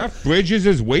 Jeff Bridges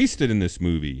is wasted in this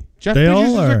movie. Jeff Bridges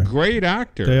is a great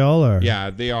actor. They all are. Yeah,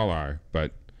 they all are.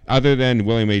 But other than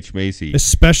William H. Macy.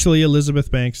 Especially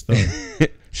Elizabeth Banks, though.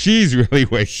 She's really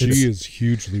wasted. She is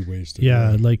hugely wasted.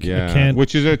 Yeah, like, I can't.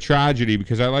 Which is a tragedy,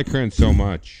 because I like her in so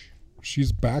much.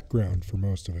 She's background for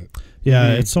most of it.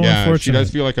 Yeah, it's so unfortunate. She does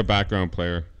feel like a background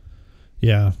player.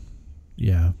 Yeah.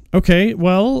 Yeah. Okay.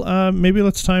 Well, maybe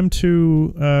it's time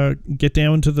to get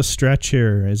down to the stretch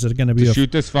here. Is it going to be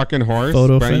shoot this fucking horse?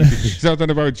 Photo Brent, something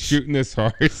about shooting this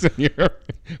horse, and you're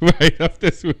right up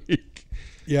this week.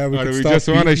 Yeah, we just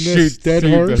want to shoot dead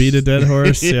horse. Beat a dead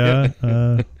horse. Yeah.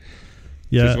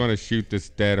 Just want to shoot this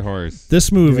dead horse.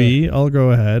 This movie, I'll go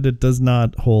ahead. It does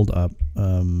not hold up.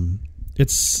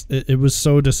 It was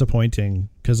so disappointing,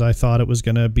 because I thought it was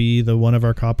going to be one of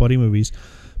our cop buddy movies.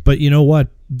 But you know what?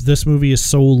 This movie is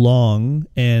so long,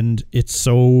 and it's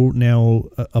so now,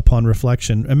 upon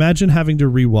reflection, imagine having to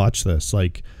rewatch this.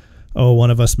 Like, oh,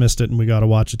 one of us missed it and we got to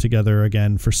watch it together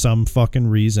again for some fucking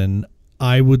reason.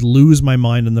 I would lose my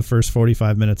mind in the first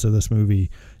 45 minutes of this movie,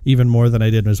 even more than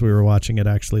I did as we were watching it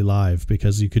actually live,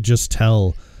 because you could just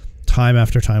tell time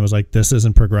after time, was like, this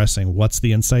isn't progressing. What's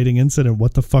the inciting incident?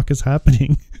 What the fuck is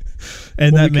happening?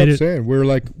 And that made it. Saying we were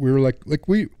like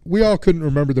we all couldn't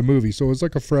remember the movie, so it was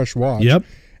like a fresh watch. Yep.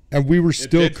 And we were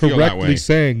still correctly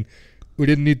saying we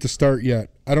didn't need to start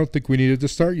yet. I don't think we needed to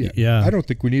start yet. Yeah. I don't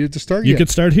think we needed to start yet. You could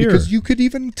start here, because you could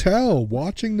even tell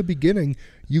watching the beginning.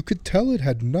 You could tell it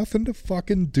had nothing to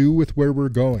fucking do with where we're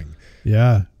going.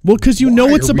 Yeah. Well, because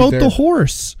it's about the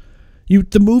horse.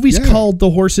 The movie's called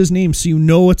The Horse's Name, so you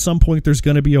know at some point there's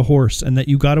going to be a horse, and that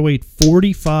you got to wait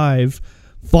 45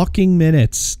 fucking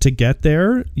minutes to get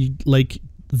there.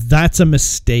 That's a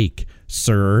mistake,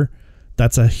 sir.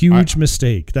 That's a huge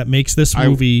mistake that makes this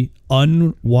movie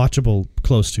unwatchable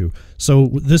close to. So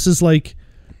this is like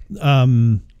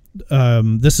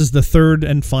this is the third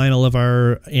and final of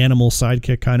our animal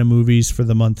sidekick kind of movies for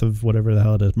the month of whatever the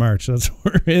hell it is, March. That's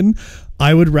what we're in.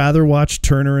 I would rather watch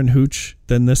Turner and Hooch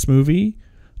than this movie.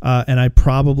 And I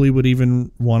probably would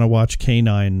even want to watch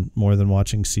K9 more than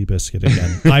watching Seabiscuit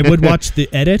again. I would watch the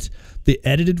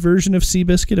edited version of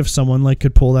Seabiscuit if someone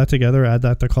could pull that together, add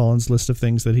that to Colin's list of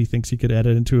things that he thinks he could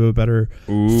edit into a better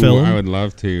film. I would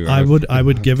love to. I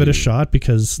would give it a shot,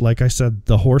 because like I said,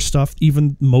 the horse stuff,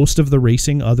 even most of the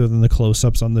racing other than the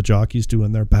close-ups on the jockeys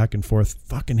doing their back and forth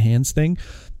fucking hands thing,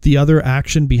 the other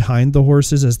action behind the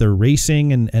horses as they're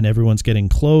racing and everyone's getting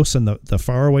close, and the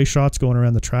faraway shots going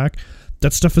around the track,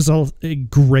 That stuff is all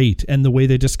great, and the way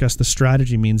they discuss the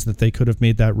strategy means that they could have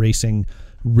made that racing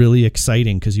really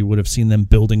exciting, because you would have seen them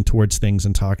building towards things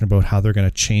and talking about how they're going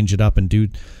to change it up and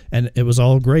it was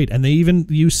all great. And they even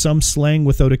used some slang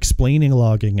without explaining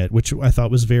logging it, which I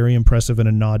thought was very impressive, and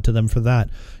a nod to them for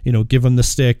that. Give them the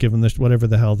stick, give them the whatever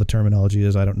the hell the terminology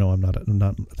is. I don't know. I'm not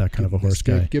that kind of a horse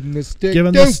guy. Give them the stick. Give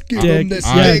them the stick.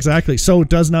 Yeah, exactly. So it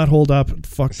does not hold up.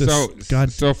 Fuck this.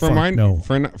 So for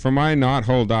my not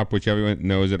hold up, which everyone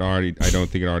knows it already. I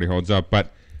don't think it already holds up,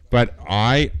 but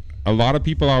a lot of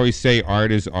people always say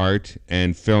art is art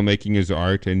and filmmaking is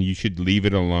art and you should leave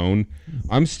it alone.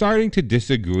 I'm starting to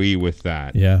disagree with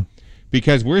that. Yeah.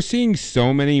 Because we're seeing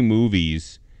so many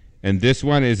movies, and this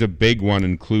one is a big one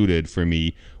included for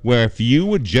me, where if you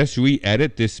would just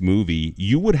re-edit this movie,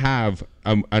 you would have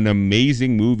an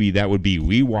amazing movie that would be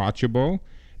rewatchable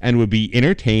and would be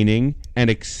entertaining and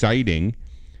exciting.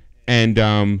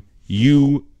 And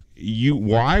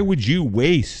why would you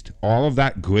waste all of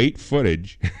that great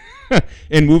footage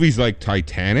in movies like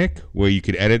Titanic, where you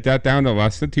could edit that down to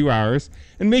less than 2 hours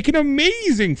and make an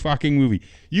amazing fucking movie?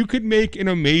 You could make an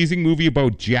amazing movie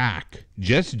about Jack,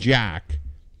 just Jack,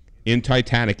 in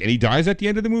Titanic, and he dies at the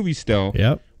end of the movie still.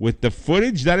 Yep. With the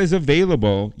footage that is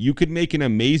available, you could make an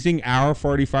amazing hour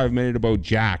 45 minute about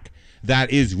Jack that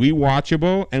is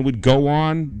rewatchable and would go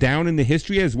on down in the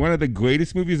history as one of the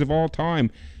greatest movies of all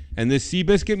time. And this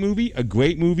Seabiscuit movie, a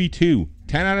great movie too.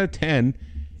 10 out of 10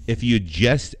 if you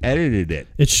just edited it.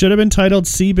 It should have been titled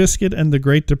Seabiscuit and the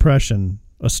Great Depression,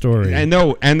 a story. And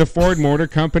no, and the Ford Motor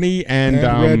Company and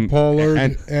Red Pollard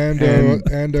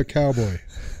and a cowboy.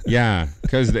 Yeah,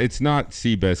 because it's not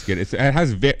Seabiscuit.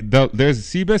 There's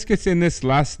Seabiscuits in this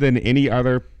less than any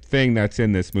other thing that's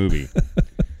in this movie.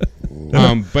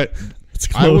 But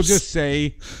I will just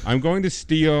say I'm going to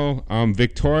steal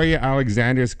Victoria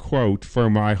Alexander's quote for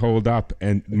my hold up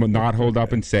and not hold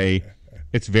up and say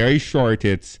it's very short.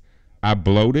 It's a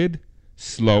bloated,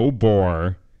 slow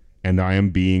bore, and I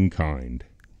am being kind.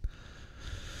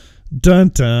 Dun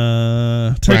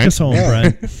dun. Take us home,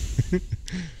 Brent.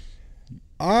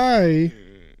 I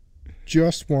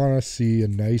just want to see a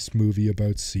nice movie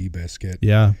about Seabiscuit.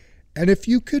 Yeah. And if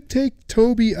you could take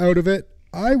Toby out of it,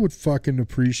 I would fucking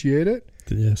appreciate it.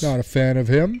 Yes. Not a fan of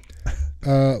him,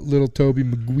 little Toby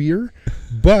Maguire.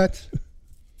 But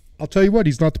I'll tell you what,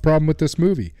 he's not the problem with this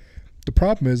movie. The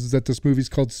problem is that this movie's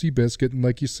called Seabiscuit, and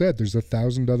like you said, there's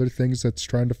 1,000 other things that's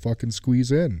trying to fucking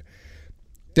squeeze in.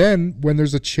 Then, when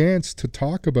there's a chance to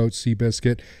talk about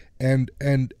Seabiscuit, and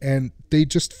they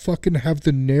just fucking have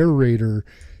the narrator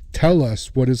tell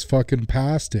us what his fucking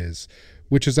past is,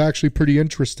 which is actually pretty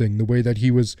interesting, the way that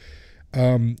he was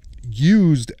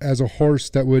used as a horse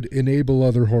that would enable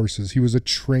other horses. He was a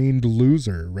trained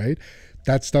loser, right?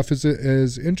 That stuff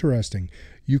is interesting.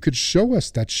 You could show us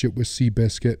that shit with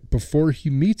Seabiscuit before he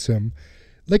meets him.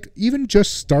 Like, even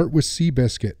just start with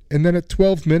Seabiscuit, and then at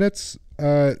 12 minutes,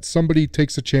 somebody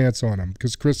takes a chance on him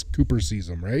because Chris Cooper sees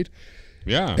him, right?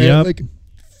 Yeah. And like,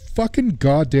 fucking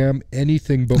goddamn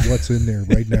anything but what's in there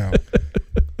right now.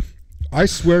 I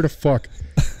swear to fuck.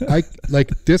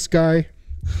 This guy,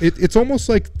 it's almost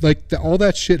like all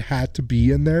that shit had to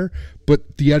be in there,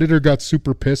 but the editor got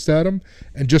super pissed at him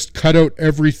and just cut out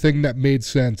everything that made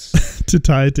sense to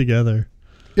tie it together.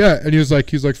 Yeah, and he was like,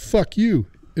 fuck you,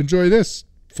 enjoy this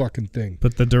fucking thing.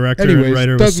 But the director and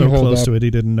writer was so close to it,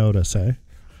 he didn't notice, eh?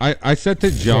 I said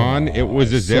to John, it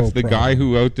was as if the guy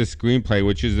who wrote the screenplay,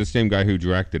 which is the same guy who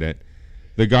directed it,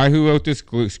 the guy who wrote this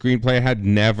screenplay had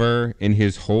never in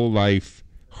his whole life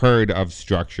heard of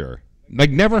structure. Like,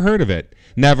 never heard of it.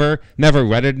 Never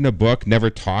read it in a book,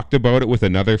 never talked about it with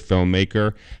another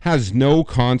filmmaker, has no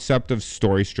concept of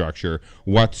story structure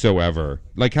whatsoever.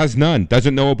 Like, has none.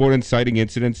 Doesn't know about inciting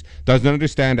incidents, doesn't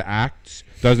understand acts,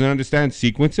 doesn't understand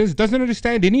sequences, doesn't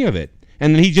understand any of it.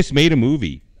 And then he just made a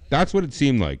movie. That's what it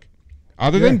seemed like.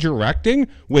 Other than directing,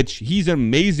 which he's an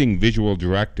amazing visual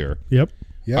director. Yep.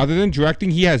 Other than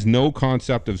directing, he has no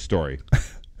concept of story.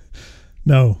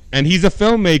 No. And he's a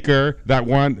filmmaker that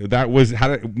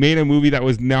made a movie that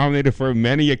was nominated for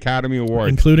many Academy Awards,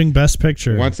 including Best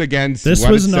Picture. Once again, this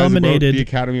was nominated the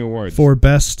Academy Awards for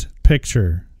Best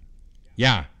Picture.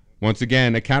 Yeah. Once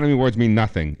again, Academy Awards mean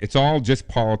nothing. It's all just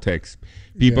politics.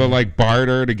 People like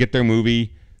barter to get their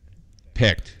movie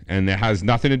picked, and it has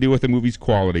nothing to do with the movie's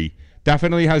quality.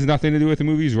 Definitely has nothing to do with the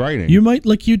movie's writing. You might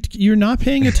you're not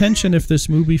paying attention if this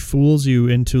movie fools you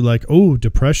into like, oh,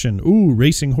 depression, ooh,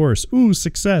 racing horse, ooh,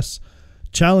 success,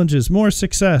 challenges, more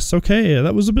success. Okay,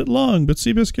 that was a bit long, but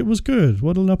Seabiscuit was good.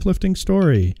 What an uplifting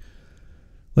story.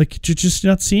 Like, you're just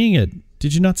not seeing it.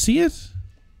 Did you not see it?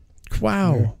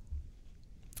 Wow.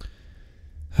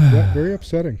 Yeah, very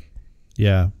upsetting.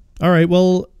 Yeah. All right.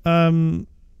 Well,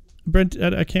 Brent,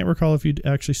 I can't recall if you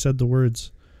actually said the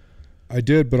words. I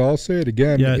did, but I'll say it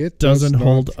again. Yeah, it doesn't does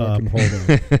hold not up. fucking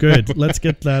hold up. Good. Let's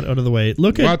get that out of the way.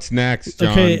 What's next,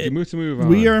 John? Okay, Move on.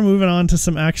 we are moving on to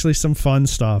some fun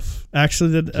stuff.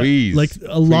 Actually, Please, like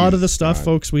a lot of the please, stuff, God.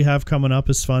 folks, we have coming up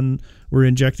is fun. We're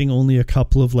injecting only a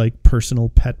couple of like personal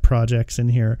pet projects in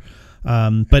here.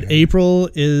 But April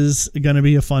is going to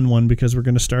be a fun one because we're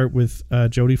going to start with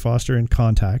Jodie Foster in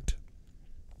Contact.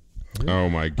 Oh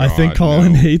my God! I think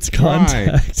Colin hates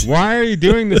Contact. Why are you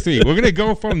doing this to me? We're gonna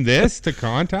go from this to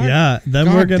Contact. Yeah. Then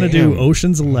God we're gonna damn. do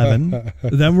Ocean's 11.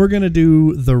 Then we're gonna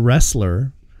do The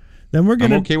Wrestler. Then we're I'm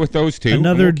gonna okay with those two.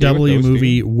 another I'm okay with W those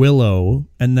movie, two. Willow,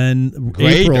 and then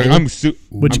Great. April, I'm which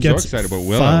so gets excited about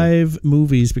Willow. 5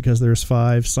 movies because there's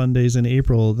 5 Sundays in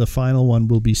April. The final one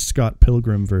will be Scott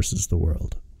Pilgrim versus the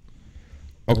World.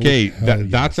 Okay, hell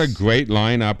that's a great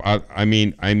lineup. I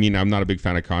mean, I'm not a big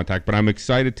fan of Contact, but I'm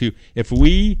excited to. If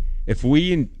we,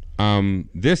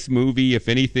 this movie, if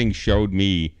anything, showed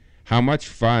me how much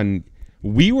fun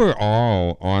we were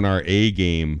all on our A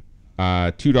game.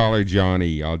 $2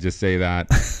 Johnny, I'll just say that.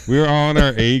 We were all on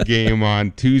our A game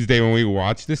on Tuesday when we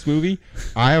watched this movie.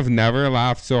 I have never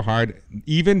laughed so hard.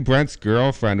 Even Brent's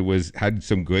girlfriend had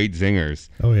some great zingers.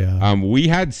 Oh yeah. We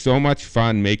had so much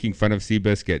fun making fun of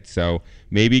Seabiscuit, so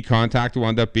maybe Contact will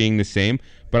end up being the same.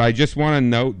 But I just want to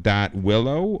note that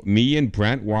Willow, me and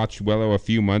Brent watched Willow a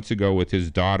few months ago with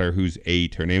his daughter, who's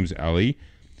 8. Her name's Ellie.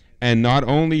 And not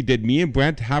only did me and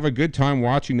Brent have a good time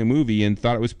watching the movie and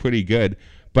thought it was pretty good,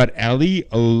 but Ellie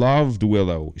loved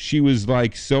Willow. She was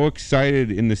like so excited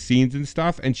in the scenes and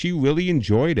stuff, and she really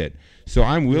enjoyed it. So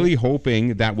I'm really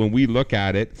hoping that when we look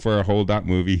at it for a hold up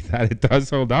movie, that it does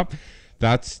hold up.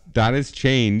 That has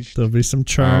changed. There'll be some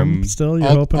charm still. You're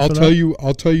I'll hoping for tell that? you.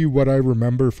 I'll tell you what I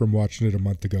remember from watching it a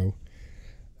month ago.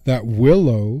 That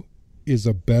Willow is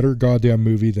a better goddamn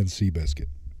movie than Seabiscuit.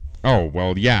 Oh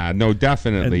well, yeah, no,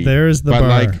 definitely. And there's the but bar.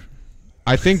 like,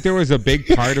 I think there was a big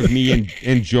part of me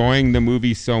enjoying the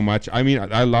movie so much. I mean,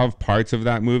 I love parts of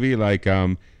that movie, like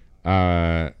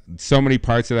so many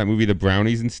parts of that movie, the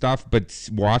brownies and stuff. But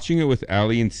watching it with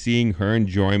Ellie and seeing her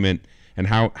enjoyment and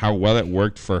how well it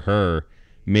worked for her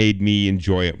made me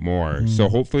enjoy it more. So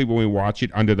hopefully when we watch it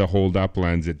under the hold up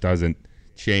lens, it doesn't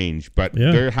change. But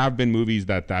there have been movies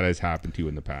that has happened to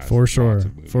in the past. For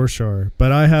sure.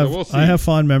 But I have we'll see. I have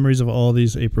fond memories of all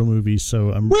these April movies,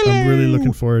 so I'm really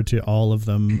looking forward to all of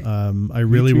them. I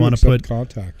really want to put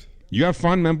Contact. You have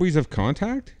fond memories of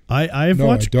Contact? I've No,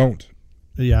 watched. I don't.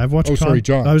 Yeah, I've watched. Oh, sorry,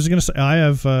 John. I was gonna say I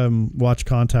have watched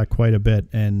Contact quite a bit,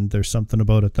 and there's something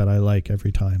about it that I like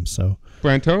every time. So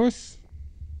Brentos?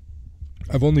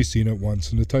 I've only seen it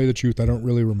once, and to tell you the truth, I don't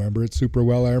really remember it super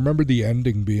well. I remember the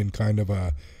ending being kind of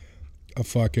a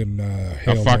fucking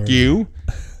Hail Fuck Mary. you?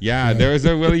 Yeah, there's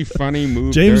a really funny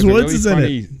movie. James Woods is in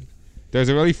it. There's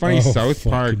a really funny Oh, South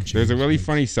fucking Park. There's a James really Woods.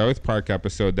 funny South Park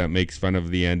episode that makes fun of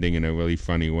the ending in a really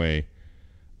funny way,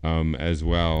 as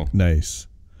well. nice.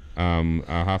 I'll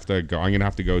have to go. I'm gonna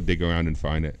have to go dig around and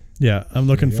find it. Yeah, I'm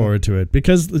looking forward to it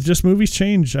because just movies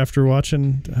change after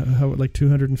watching how like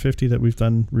 250 that we've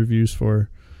done reviews for.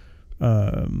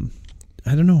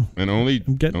 I don't know. And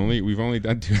we've only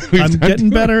done two. I'm getting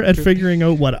better at figuring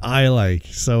out what I like.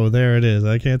 So there it is.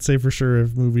 I can't say for sure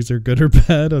if movies are good or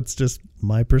bad. It's just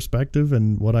my perspective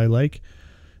and what I like.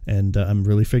 And I'm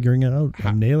really figuring it out.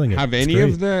 I'm nailing it. Have It's any great.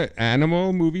 of the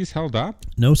animal movies held up?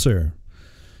 No, sir.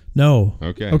 No.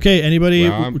 Okay. Okay. Anybody?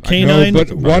 Well, No, Canine? but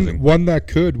surprising. one that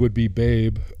could would be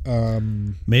Babe.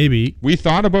 Maybe. We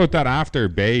thought about that after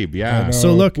Babe. I Yeah. know.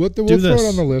 So look, we'll do throw this. it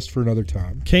on the list for another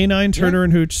time. Canine, Turner,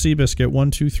 and Hooch, Seabiscuit.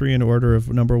 1, 2, 3 in order of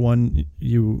number 1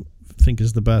 you think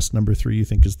is the best. Number 3 you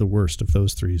think is the worst of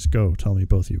those threes. Go. Tell me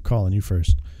both of you. Colin, you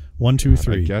first. 1, 2,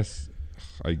 3.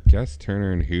 I guess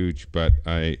Turner and Hooch, but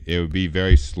it would be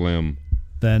very slim.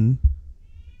 Then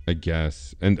I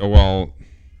guess. And well,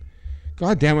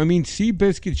 God damn, I mean,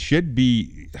 Seabiscuit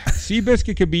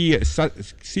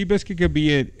could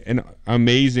be an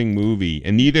amazing movie,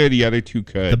 and neither of the other two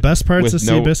could. the best parts of with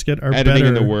no Seabiscuit are editing better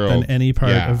in the world. than any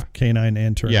part Yeah. of Canine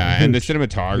and Turner. Yeah, and the Hooch.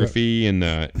 cinematography and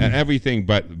the and everything,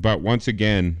 but once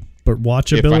again, But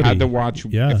watchability. if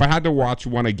I had to watch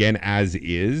one again as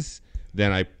is,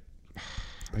 then I'd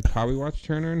probably watch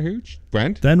Turner and Hooch.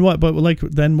 Brent? Then what? But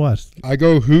then what? I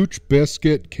go Hooch,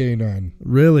 Biscuit, Canine.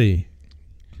 Really?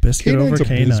 Biscuit Canine's over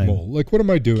Canine. abysmal. Like, what am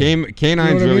I doing? Canine's You know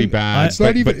what I really mean? bad. It's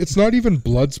not but It's not even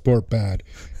Bloodsport bad.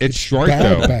 It's short bad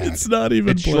though. bad. It's not even.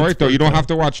 It's short though. You don't Bloodsport. have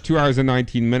to watch 2 hours and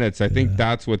 19 minutes. I think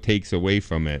that's what takes away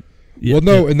from it. Yeah, Well,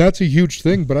 no, yeah. and that's a huge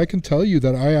thing. But I can tell you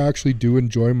that I actually do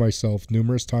enjoy myself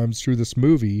numerous times through this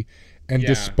movie, And Yeah,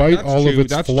 despite that's all of true,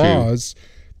 its that's flaws,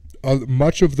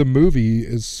 much of the movie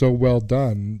is so well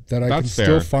done that I can That's still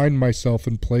fair. find myself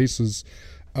in places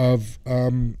of,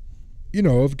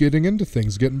 of getting into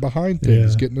things, getting behind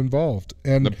things, Yeah. getting involved.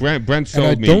 And The Brent sold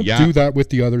I me. don't Yeah. do that with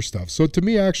the other stuff. So to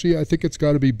me, actually, I think it's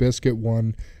got to be Biscuit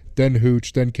 1, then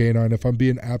Hooch, then Canine, if I'm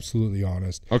being absolutely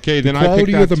honest. Okay, The then I picked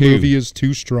quality that of the too. movie is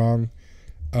too strong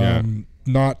Yeah.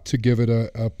 not to give it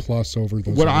a plus over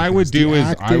those What other I would things. The do is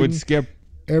I acting, would skip.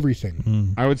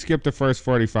 everything. I would skip the first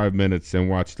 45 minutes and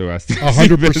watch the rest.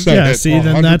 100%. Yeah, see,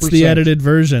 then that's the 100%. edited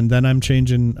version. Then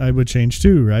I would change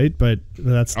too, right? But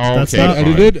that's Oh, that's okay. not.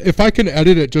 Fine. Edited. If I can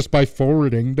edit it just by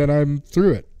forwarding, then I'm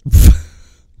through it.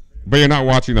 But you're not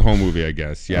watching the whole movie, I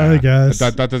guess. Yeah, I guess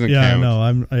that doesn't yeah, count. No,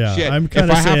 I'm Shit, I'm if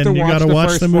kind I of have to saying you watch got to the watch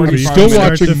first the movie. 45 Still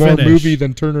minutes. watching more finish. movie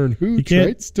than Turner and Hooch, can't-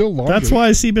 right? Still longer. That's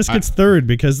why Seabiscuit's third,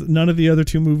 because none of the other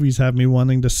two movies have me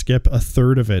wanting to skip a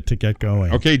third of it to get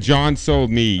going. Okay, John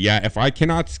sold me. Yeah, if I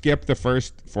cannot skip the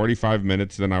first 45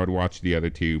 minutes, then I would watch the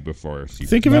other two before.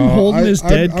 Think of him No, holding his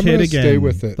dead I'm kid gonna again. stay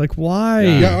with it. Like, why?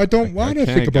 Yeah, I don't I want to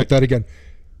can't think about get- that again.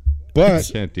 I But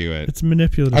can't do it. It's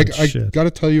manipulative I shit. got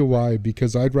to tell you why,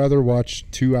 because I'd rather watch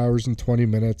 2 hours and 20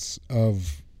 minutes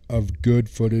of good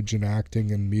footage and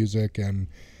acting and music and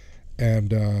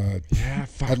Yeah,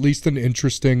 fuck. at least an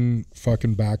interesting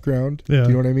fucking background. Yeah. Do you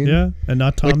know what I mean? Yeah, and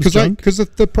not Tom's Because junk.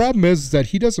 the problem is that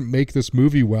he doesn't make this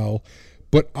movie well,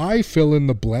 but I fill in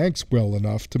the blanks well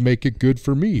enough to make it good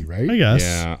for me, right? I guess.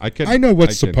 Yeah, I could. I know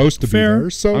what's I could- supposed to Fair. be there.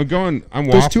 So I'm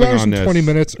waffling those 2 hours on and this. 20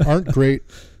 minutes aren't great,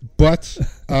 but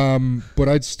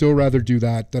I'd still rather do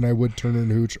that than I would Turner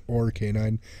and Hooch or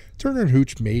Canine. Turner and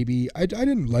Hooch, maybe. I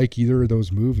didn't like either of those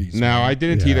movies. No, man. I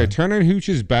didn't Yeah. either. Turner and Hooch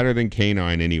is better than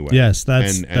Canine anyway. Yes,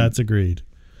 that's And- that's agreed.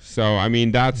 So I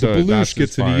mean that's The that's Belush as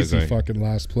gets far an as easy I- fucking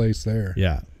last place there.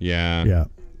 Yeah. Yeah. Yeah.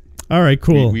 All right,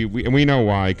 cool. We know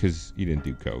why, because you didn't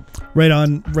do coke. Right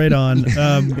on, right on.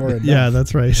 Or enough. Yeah,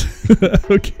 that's right.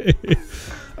 Okay.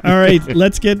 All right,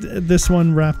 let's get this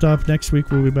one wrapped up. Next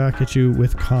week we'll be back at you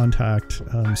with Contact.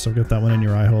 So get that one in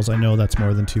your eye holes. I know that's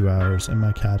more than 2 hours, and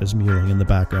my cat is mewing in the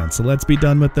background. So let's be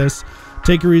done with this.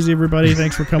 Take her easy, everybody.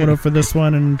 Thanks for coming out for this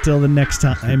one. And until the next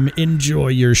time, enjoy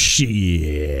your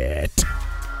shit.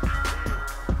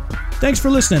 Thanks for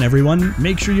listening, everyone.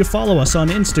 Make sure you follow us on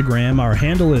Instagram. Our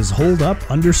handle is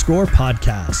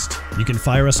holdup_podcast. You can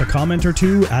fire us a comment or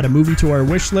two, add a movie to our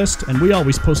wish list, and we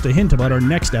always post a hint about our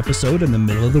next episode in the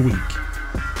middle of the week.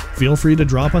 Feel free to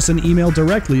drop us an email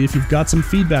directly if you've got some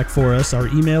feedback for us. Our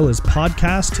email is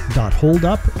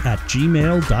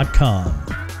podcast.holdup@gmail.com.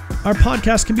 Our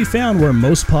podcast can be found where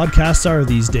most podcasts are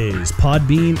these days: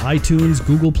 Podbean, iTunes,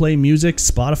 Google Play Music,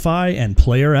 Spotify, and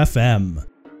Player FM.